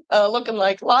been looking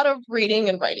like. A lot of reading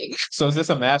and writing. So is this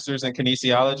a master's in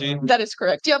kinesiology? That is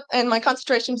correct. Yep. And my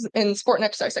concentration's in sport and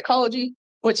exercise psychology,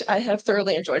 which I have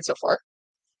thoroughly enjoyed so far.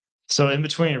 So in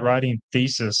between writing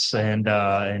thesis and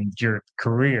your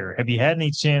career, have you had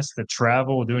any chance to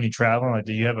travel, do any traveling? Like,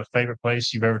 do you have a favorite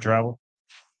place you've ever traveled?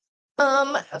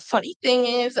 A funny thing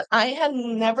is I had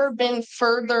never been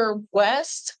further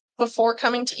west before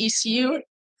coming to ECU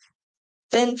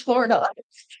than Florida.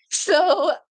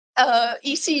 So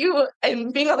ECU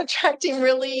and being on the track team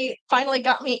really finally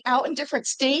got me out in different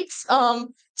states.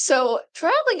 So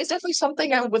traveling is definitely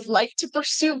something I would like to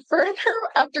pursue further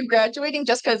after graduating,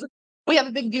 just because we have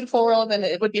a big, beautiful world and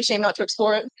it would be a shame not to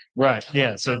explore it. Right.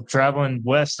 Yeah. So traveling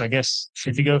west, I guess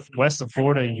if you go west of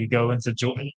Florida, you go into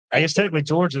Georgia. I guess technically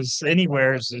Georgia's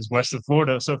anywhere is west of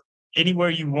Florida. So anywhere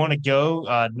you want to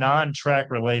go, non-track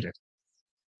related.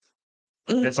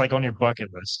 It's like on your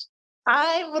bucket list.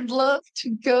 I would love to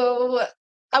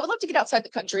get outside the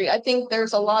country. I think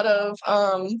there's a lot of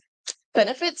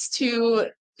benefits to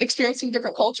experiencing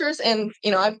different cultures. And,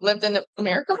 I've lived in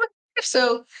America,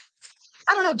 so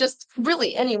I don't know, just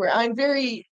really anywhere. I'm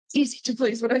very easy to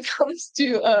please when it comes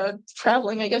to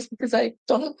traveling, I guess, because I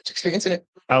don't have much experience in it.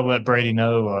 I'll let Brady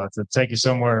know to take you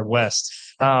somewhere west.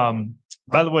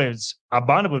 By the way, I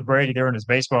bonded with Brady during his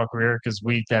baseball career because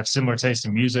we have similar taste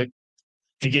in music.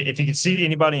 If you can see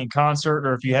anybody in concert,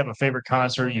 or if you have a favorite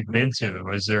concert you've been to,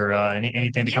 is there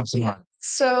anything that comes to mind?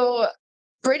 So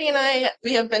Brady and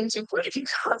we have been to quite a few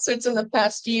concerts in the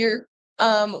past year.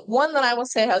 One that I will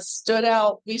say has stood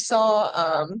out. We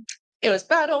saw it was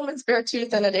Bad Omens,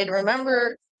 Beartooth, and A Day to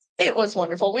Remember. It was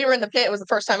wonderful. We were in the pit. It was the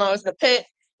first time I was in the pit.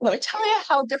 Let me tell you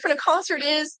how different a concert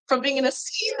is from being in a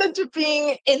season to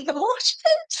being in the mosh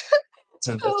pit.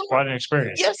 It's quite an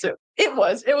experience. Yes, it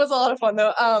was. It was a lot of fun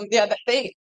though.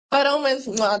 Bad Omens,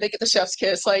 they get the chef's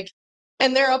kiss,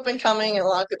 and they're up and coming, and a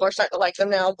lot of people are starting to like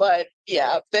them now. But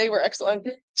yeah, they were excellent.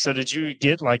 So did you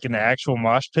get in the actual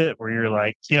mosh pit where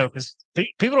you're because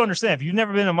people don't understand, if you've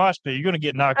never been in a mosh pit, you're going to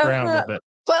get knocked around a little bit.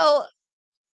 Well,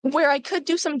 where I could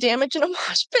do some damage in a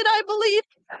mosh pit, I believe,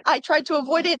 I tried to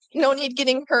avoid it. No need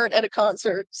getting hurt at a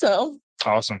concert. So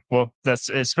awesome. Well, that's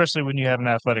especially when you have an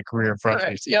athletic career in front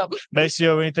of you. Yep.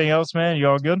 Maceo, anything else, man? You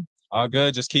all good? All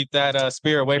good. Just keep that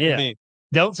spear away from me.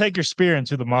 Don't take your spear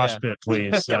into the mosh pit,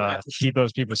 please. Keep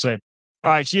those people safe.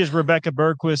 All right, she is Rebekah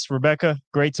Bergquist. Rebekah,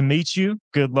 great to meet you.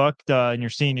 Good luck in your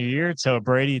senior year. Tell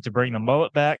Brady to bring the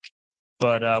mullet back.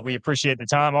 But we appreciate the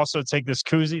time. Also, take this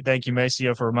koozie. Thank you,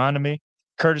 Maceo, for reminding me.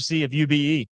 Courtesy of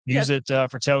UBE. Use it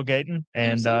for tailgating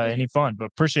and any fun. But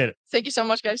appreciate it. Thank you so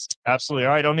much, guys. Absolutely.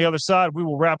 All right, on the other side, we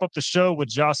will wrap up the show with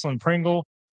Jocelyn Pringler,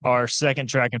 our second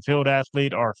track and field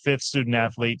athlete, our fifth student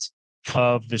athlete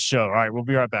of the show. All right, we'll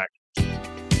be right back.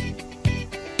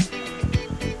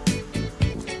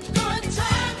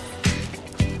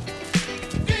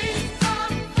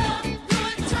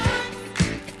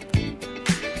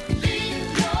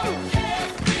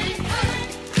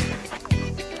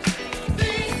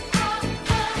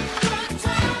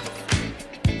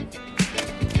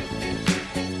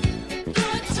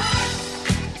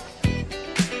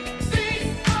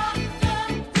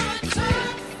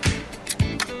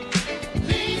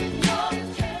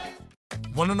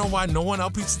 Want to know why no one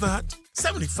outbeats the Hut?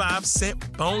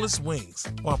 75-cent boneless wings.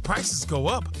 While prices go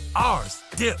up, ours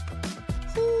dip.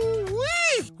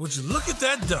 Ooh-wee! Would you look at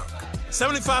that dunk?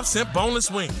 75-cent boneless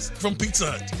wings from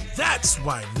Pizza Hut. That's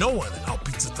why no one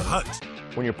outbeats at the Hut.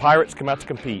 When your Pirates come out to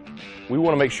compete, we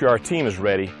want to make sure our team is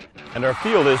ready, and our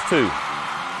field is too.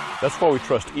 That's why we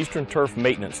trust Eastern Turf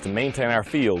Maintenance to maintain our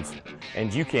fields,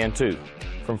 and you can too.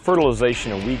 From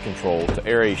fertilization and weed control to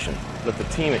aeration, let the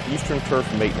team at Eastern Turf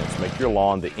Maintenance make your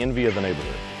lawn the envy of the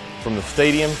neighborhood. From the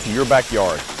stadium to your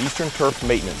backyard, Eastern Turf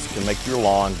Maintenance can make your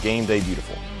lawn game day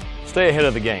beautiful. Stay ahead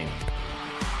of the game.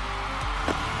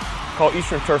 Call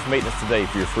Eastern Turf Maintenance today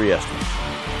for your free estimate.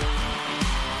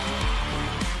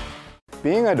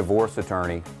 Being a divorce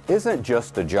attorney isn't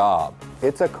just a job,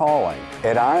 it's a calling.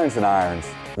 At Irons & Irons,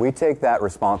 we take that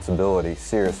responsibility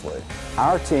seriously.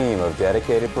 Our team of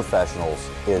dedicated professionals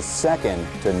is second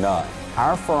to none.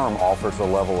 Our firm offers a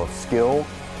level of skill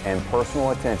and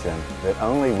personal attention that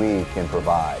only we can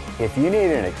provide. If you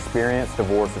need an experienced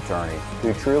divorce attorney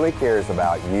who truly cares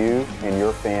about you and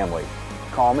your family,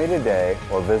 call me today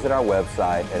or visit our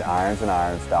website at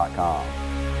ironsandirons.com.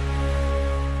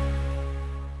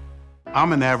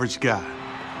 I'm an average guy,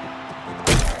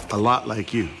 a lot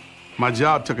like you. My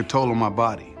job took a toll on my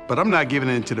body, but I'm not giving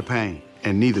in to the pain,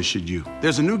 and neither should you.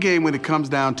 There's a new game when it comes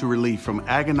down to relief from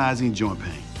agonizing joint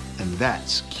pain, and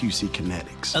that's QC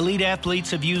Kinetics. Elite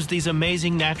athletes have used these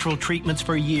amazing natural treatments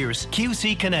for years.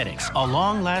 QC Kinetics, a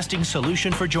long-lasting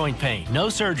solution for joint pain. No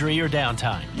surgery or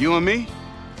downtime. You and me,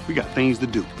 we got things to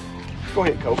do. Go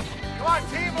ahead, coach. Come on,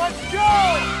 team, let's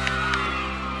go!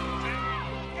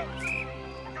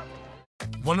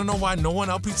 Want to know why no one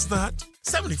outbeats the Hut?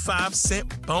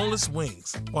 75-cent boneless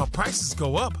wings. While prices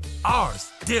go up,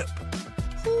 ours dip.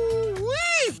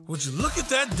 Ooh-wee! Would you look at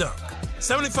that dunk?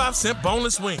 75-cent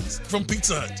boneless wings from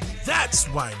Pizza Hut. That's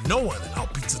why no one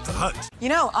outbeats at the Hut. You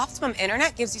know, Optimum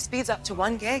Internet gives you speeds up to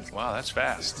 1 gig. Wow, that's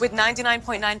fast. With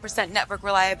 99.9% network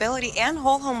reliability and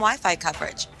whole home Wi-Fi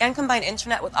coverage. And combine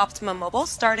internet with Optimum Mobile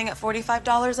starting at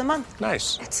 $45 a month.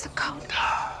 Nice. It's the code.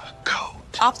 Code.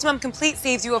 Optimum Complete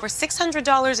saves you over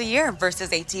 $600 a year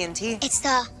versus AT&T. It's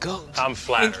the GOAT. I'm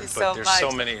flattered, but there's so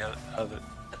many other.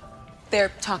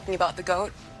 They're talking about the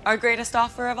GOAT, our greatest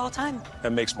offer of all time.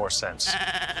 That makes more sense.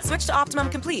 Switch to Optimum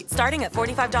Complete starting at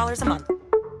 $45 a month.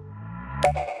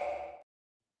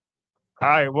 All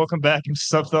right, welcome back to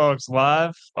Sup Dogs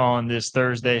Live on this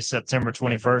Thursday, September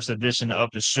 21st edition of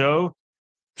the show.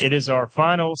 It is our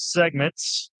final segment,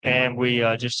 and we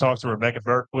just talked to Rebekah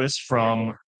Bergquist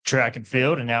from track and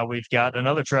field, and now we've got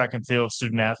another track and field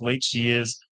student athlete. She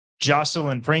is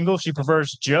Jocelyn Pringle. She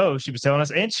prefers Joe, she was telling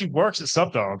us, and she works at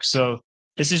Sup Dogs. So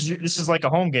this is like a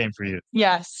home game for you.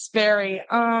 Yes, very.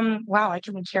 Wow, I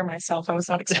can hear myself. I was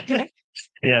not expecting it.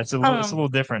 Yeah, it's a little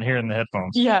different here in the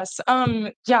headphones. Yes.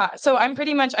 Yeah. So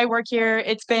I work here.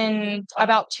 It's been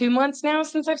about 2 months now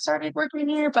since I've started working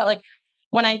here. But like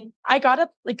when I got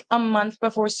up like a month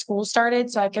before school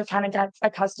started, so I could kind of get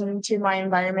accustomed to my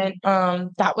environment.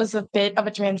 That was a bit of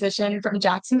a transition from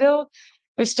Jacksonville.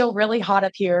 It was still really hot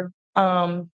up here.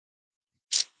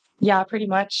 Yeah, pretty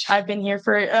much. I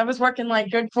was working like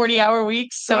good 40-hour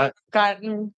weeks, so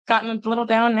gotten a little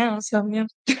down now. So yeah.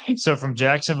 So from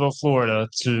Jacksonville, Florida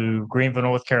to Greenville,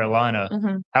 North Carolina,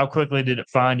 how quickly did it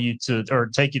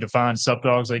take you to find Sup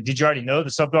Dogs? Like, did you already know the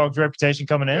Sup Dogs reputation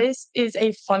coming in? This is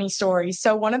a funny story.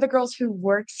 So one of the girls who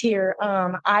works here,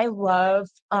 I love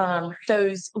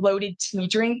those loaded tea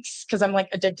drinks because I'm like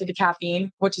addicted to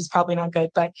caffeine, which is probably not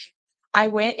good, but I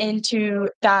went into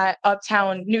that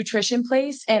uptown nutrition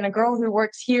place and a girl who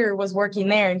works here was working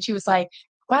there and she was like,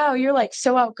 wow, you're like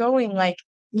so outgoing. Like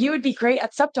you would be great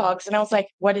at Sup Dogs. And I was like,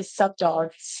 what is Sup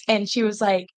Dogs? And she was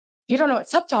like, you don't know what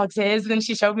Sup Dogs is. And then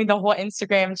she showed me the whole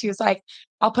Instagram and she was like,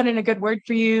 I'll put in a good word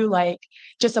for you. Like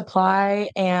just apply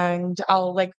and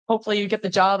I'll like, hopefully you get the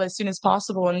job as soon as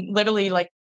possible. And literally like,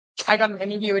 I got an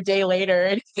interview a day later.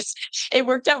 And it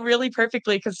worked out really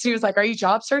perfectly because she was like, are you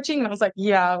job searching? And I was like,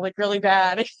 yeah, like really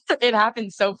bad. It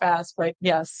happened so fast, but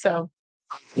yes. So,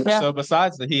 yeah. So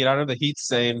besides the heat, I know the heat's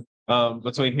same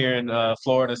between here and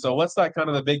Florida. So what's like kind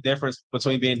of the big difference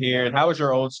between being here and how was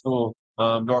your old school,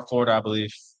 North Florida, I believe?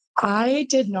 I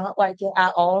did not like it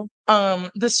at all.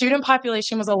 The student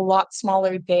population was a lot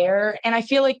smaller there. And I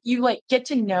feel like you like get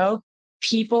to know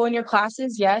people in your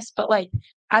classes, yes, but like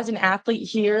as an athlete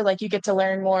here, like you get to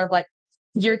learn more of like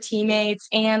your teammates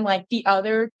and like the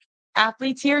other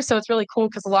athletes here. So it's really cool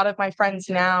because a lot of my friends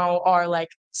now are like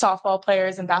softball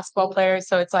players and basketball players.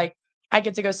 So it's like I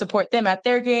get to go support them at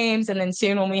their games. And then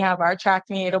soon when we have our track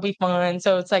meet, it'll be fun.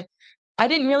 So it's like I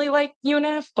didn't really like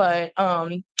UNF, but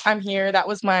I'm here. That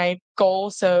was my goal.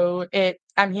 So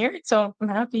I'm here. So I'm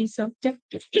happy. So yeah.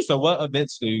 So what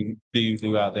events do you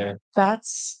do out there?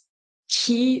 That's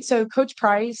key. So Coach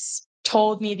Price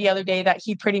told me the other day that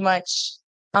he pretty much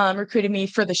recruited me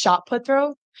for the shot put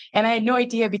throw. And I had no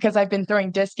idea because I've been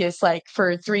throwing discus like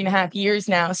for 3.5 years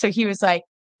now. So he was like,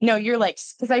 no, you're like,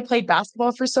 because I played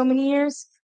basketball for so many years.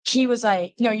 He was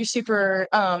like, no, you're super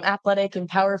athletic and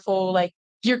powerful. Like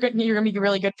you're going to be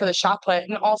really good for the shot put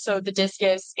and also the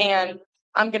discus. And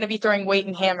I'm going to be throwing weight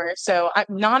and hammer. So I'm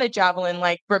not a javelin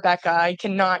like Rebekah. I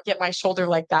cannot get my shoulder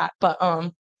like that. But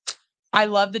I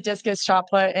love the discus shot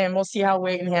put, and we'll see how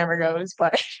weight and hammer goes.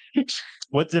 But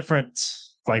what different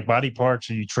like body parts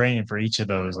are you training for each of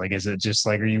those? Like, is it just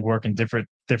like, are you working different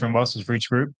muscles for each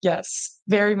group? Yes,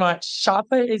 very much. Shot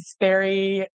put is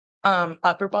very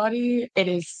upper body. It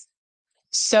is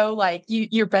so like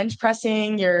you're bench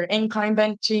pressing, you're incline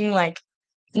benching, like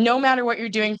no matter what you're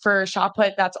doing for shot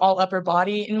put, that's all upper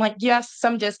body. And like, yes,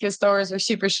 some discus throwers are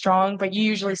super strong, but you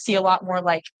usually see a lot more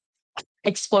like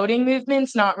exploding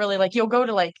movements, not really like you'll go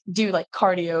to like do like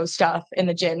cardio stuff in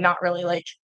the gym, not really like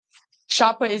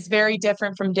shot put is very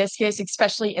different from discus,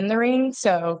 especially in the ring.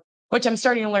 So, which I'm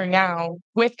starting to learn now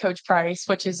with Coach Price,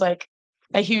 which is like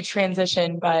a huge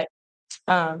transition. But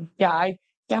So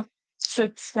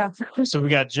we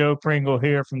got Joe Pringle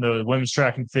here from the women's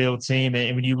track and field team.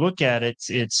 And when you look at it,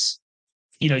 it's,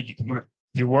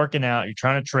 you're working out, you're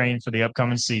trying to train for the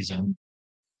upcoming season.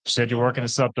 You said you're working at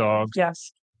Sup Dogs.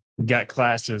 Yes. You got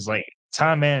classes, like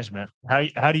time management.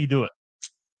 How do you do it?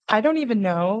 I don't even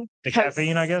know. The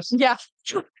caffeine, I guess? Yeah.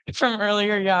 From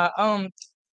earlier. Yeah.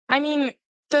 I mean,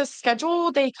 the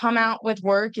schedule they come out with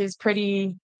work is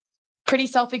pretty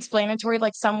self-explanatory.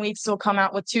 Like some weeks will come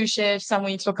out with 2 shifts, some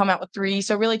weeks will come out with 3.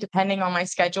 So really depending on my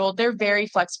schedule, they're very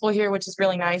flexible here, which is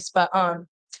really nice. But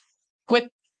with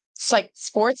it's like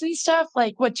sports and stuff,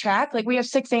 like with track, like we have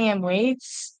 6 a.m.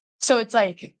 weights. So it's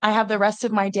like I have the rest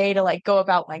of my day to like go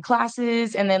about my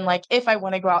classes. And then like if I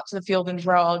want to go out to the field and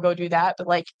throw, I'll go do that. But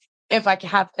like if I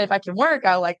can work,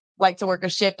 I like to work a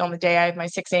shift on the day I have my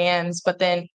 6 a.m.s. But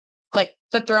then like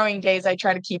the throwing days I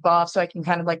try to keep off so I can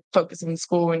kind of like focus in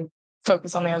school and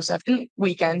focus on the other stuff. And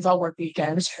weekends, I'll work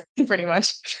weekends pretty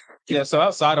much. Yeah. So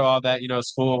outside of all that,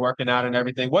 school, working out and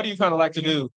everything, what do you kind of like to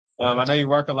do? I know you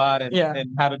work a lot and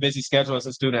have a busy schedule as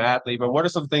a student athlete, but what are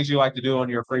some things you like to do on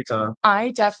your free time?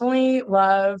 I definitely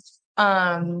love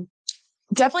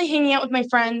definitely hanging out with my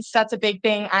friends. That's a big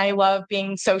thing. I love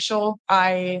being social.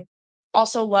 I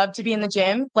also love to be in the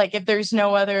gym. Like if there's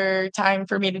no other time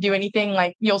for me to do anything,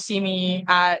 like you'll see me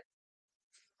at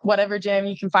whatever gym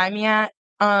you can find me at.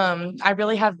 I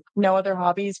really have no other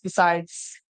hobbies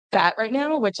besides that right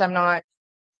now, which I'm not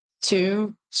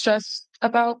too stressed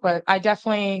about, but I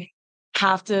definitely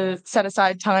have to set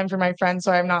aside time for my friends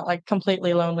so I'm not like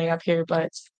completely lonely up here. But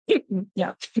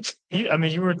yeah.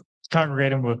 You were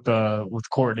congregating with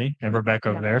Courtney and Rebekah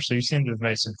over there, so you seem to have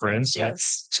made some friends.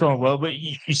 Yes. It's going well, but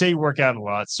you say you work out a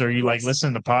lot. So are you like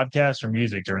listening to podcasts or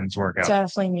music during this workout?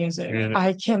 Definitely music.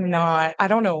 I cannot. I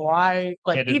don't know why.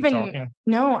 Like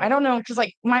no, I don't know. Because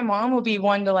like my mom will be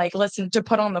one to like listen to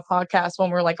put on the podcast when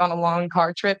we're like on a long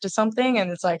car trip to something, and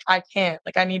it's like I can't.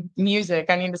 Like I need music.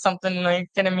 I need something like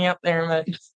getting me up there. But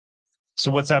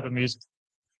so what type of music?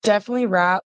 Definitely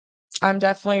rap. I'm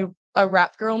definitely a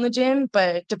rap girl in the gym,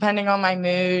 but depending on my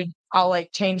mood, I'll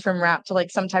like change from rap to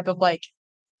like some type of like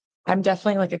I'm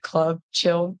definitely like a club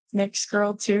chill mix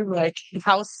girl too, like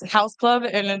house club.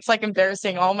 And it's like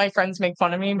embarrassing. All my friends make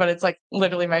fun of me, but it's like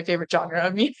literally my favorite genre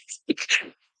of music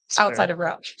outside of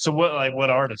rap. So what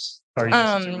artists are you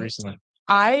listening to recently?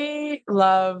 I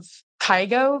love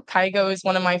Igoe. Igoe is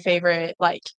one of my favorite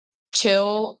like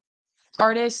chill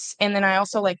artists. And then I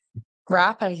also like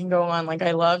rap. I can go on like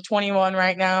I love 21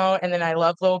 right now, and then I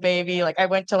love Lil Baby. Like I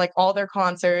went to like all their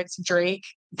concerts. Drake,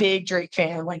 big Drake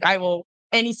fan. Like I will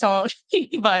any song,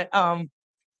 but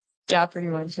yeah, pretty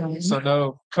much. So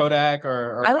no Kodak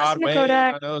or I listen to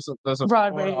Kodak. I know those are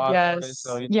Broadway, yes, artists,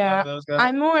 so yeah. those guys?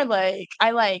 I'm more like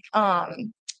I like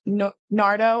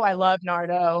Nardo. I love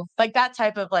Nardo, like that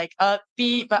type of like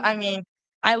upbeat. But I mean,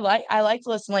 I like to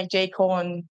listen to, like J. Cole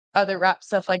and other rap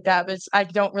stuff like that, but I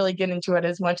don't really get into it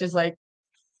as much as like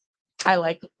I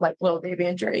like Lil Baby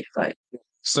and Drake. But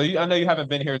so I know you haven't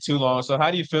been here too long. So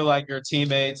how do you feel like your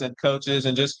teammates and coaches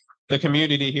and just the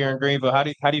community here in Greenville? How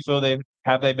do you feel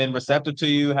have they been receptive to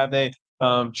you? Have they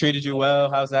treated you well?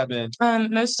 How's that been?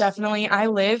 Most definitely. I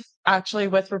live actually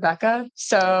with Rebekah,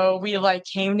 so we like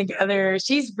came together.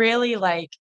 She's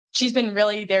been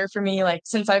really there for me, like,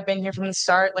 since I've been here from the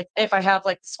start. Like, if I have,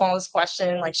 like, the smallest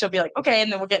question, like, she'll be like, okay,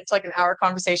 and then we'll get into, like, an hour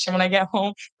conversation when I get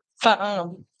home. But,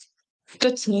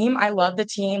 the team, I love the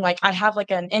team. Like, I have,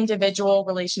 like, an individual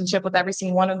relationship with every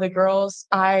single one of the girls.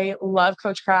 I love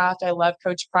Coach Kraft. I love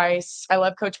Coach Price. I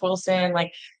love Coach Wilson.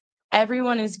 Like,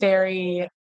 everyone is very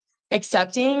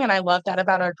accepting, and I love that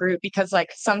about our group because,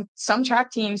 like, some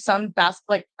track teams,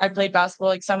 like, I played basketball,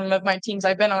 like, some of my teams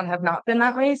I've been on have not been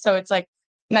that way. So it's, like,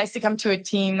 nice to come to a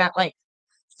team that like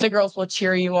the girls will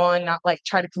cheer you on, not like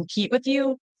try to compete with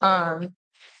you. But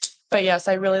yes,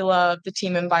 I really love the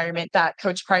team environment that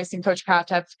Coach Price and Coach Kraft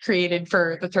have created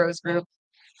for the throws group.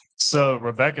 So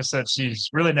Rebekah said she's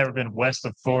really never been west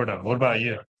of Florida. What about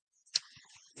you?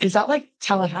 Is that like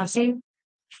Tallahassee?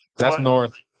 That's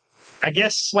north. I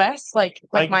guess west, like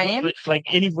Miami, like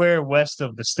anywhere west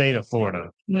of the state of Florida.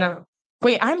 No.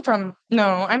 Wait, I'm from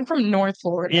North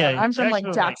Florida. Yeah, I'm from like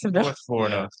Jacksonville, North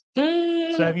Florida.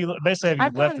 So have you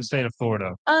left the state of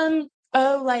Florida?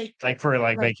 Like for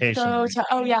vacation.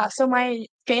 So my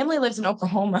family lives in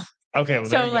Oklahoma. Okay, well,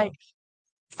 so like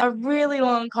a really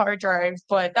long car drive,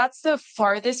 but that's the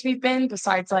farthest we've been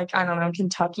besides like I don't know,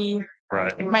 Kentucky.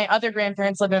 Right. My other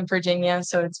grandparents live in Virginia,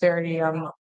 so it's very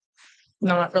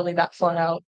not really that far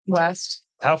out west.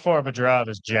 How far of a drive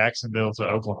is Jacksonville to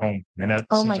Oklahoma? And that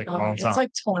seems like a long time. It's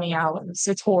like 20 hours.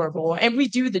 It's horrible. And we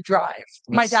do the drive.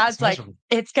 My dad's like,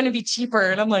 it's going to be cheaper.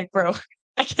 And I'm like, bro,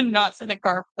 I cannot sit in a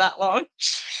car for that long.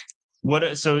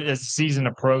 So as the season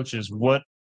approaches,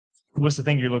 what's the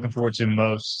thing you're looking forward to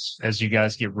most as you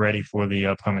guys get ready for the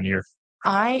upcoming year?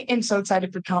 I am so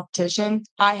excited for competition.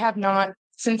 I have not,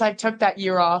 since I took that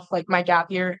year off, like my gap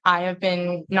year, I have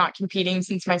been not competing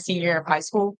since my senior year of high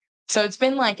school. So it's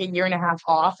been like a year and a half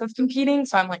off of competing.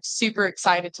 So I'm like super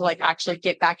excited to like actually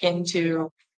get back into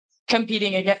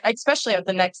competing again, especially at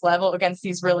the next level against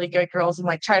these really good girls and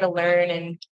like try to learn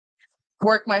and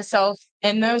work myself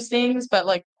in those things. But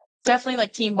like definitely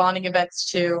like team bonding events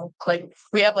too. Like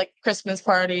we have like Christmas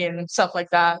party and stuff like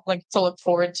that, like to look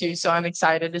forward to. So I'm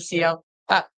excited to see how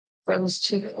that goes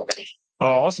too.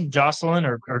 Oh, awesome, Jocelyn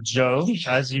or Joe,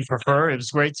 as you prefer. It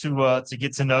was great to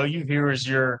get to know you. Here is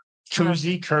your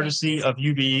koozie, courtesy of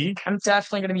UBE. I'm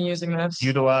definitely going to be using this.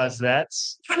 Utilize that.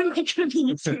 What am I going to be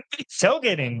using?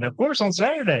 Tailgating, of course, on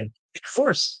Saturday. Of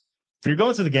course. You're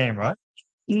going to the game, right?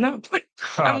 No,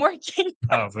 I'm working.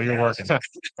 Oh, well, you're working.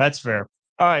 That's fair.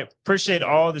 All right. Appreciate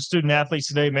all the student athletes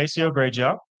today. Maceo, great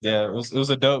job. Yeah, it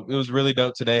was really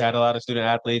dope today. Had a lot of student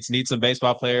athletes. Need some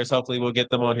baseball players. Hopefully we'll get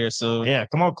them on here soon. Yeah,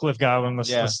 come on, Cliff Godwin.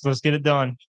 Let's get it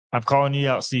done. I'm calling you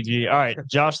out, CG. All right.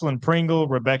 Jocelyn Pringle,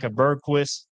 Rebekah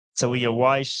Bergquist, Taliyah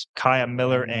Weiss, Khia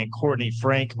Miller, and Courtney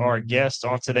Frank are guests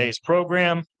on today's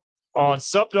program. On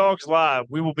Sup Dogs Live,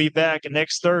 we will be back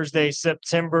next Thursday,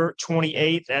 September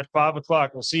 28th at 5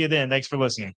 o'clock. We'll see you then. Thanks for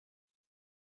listening.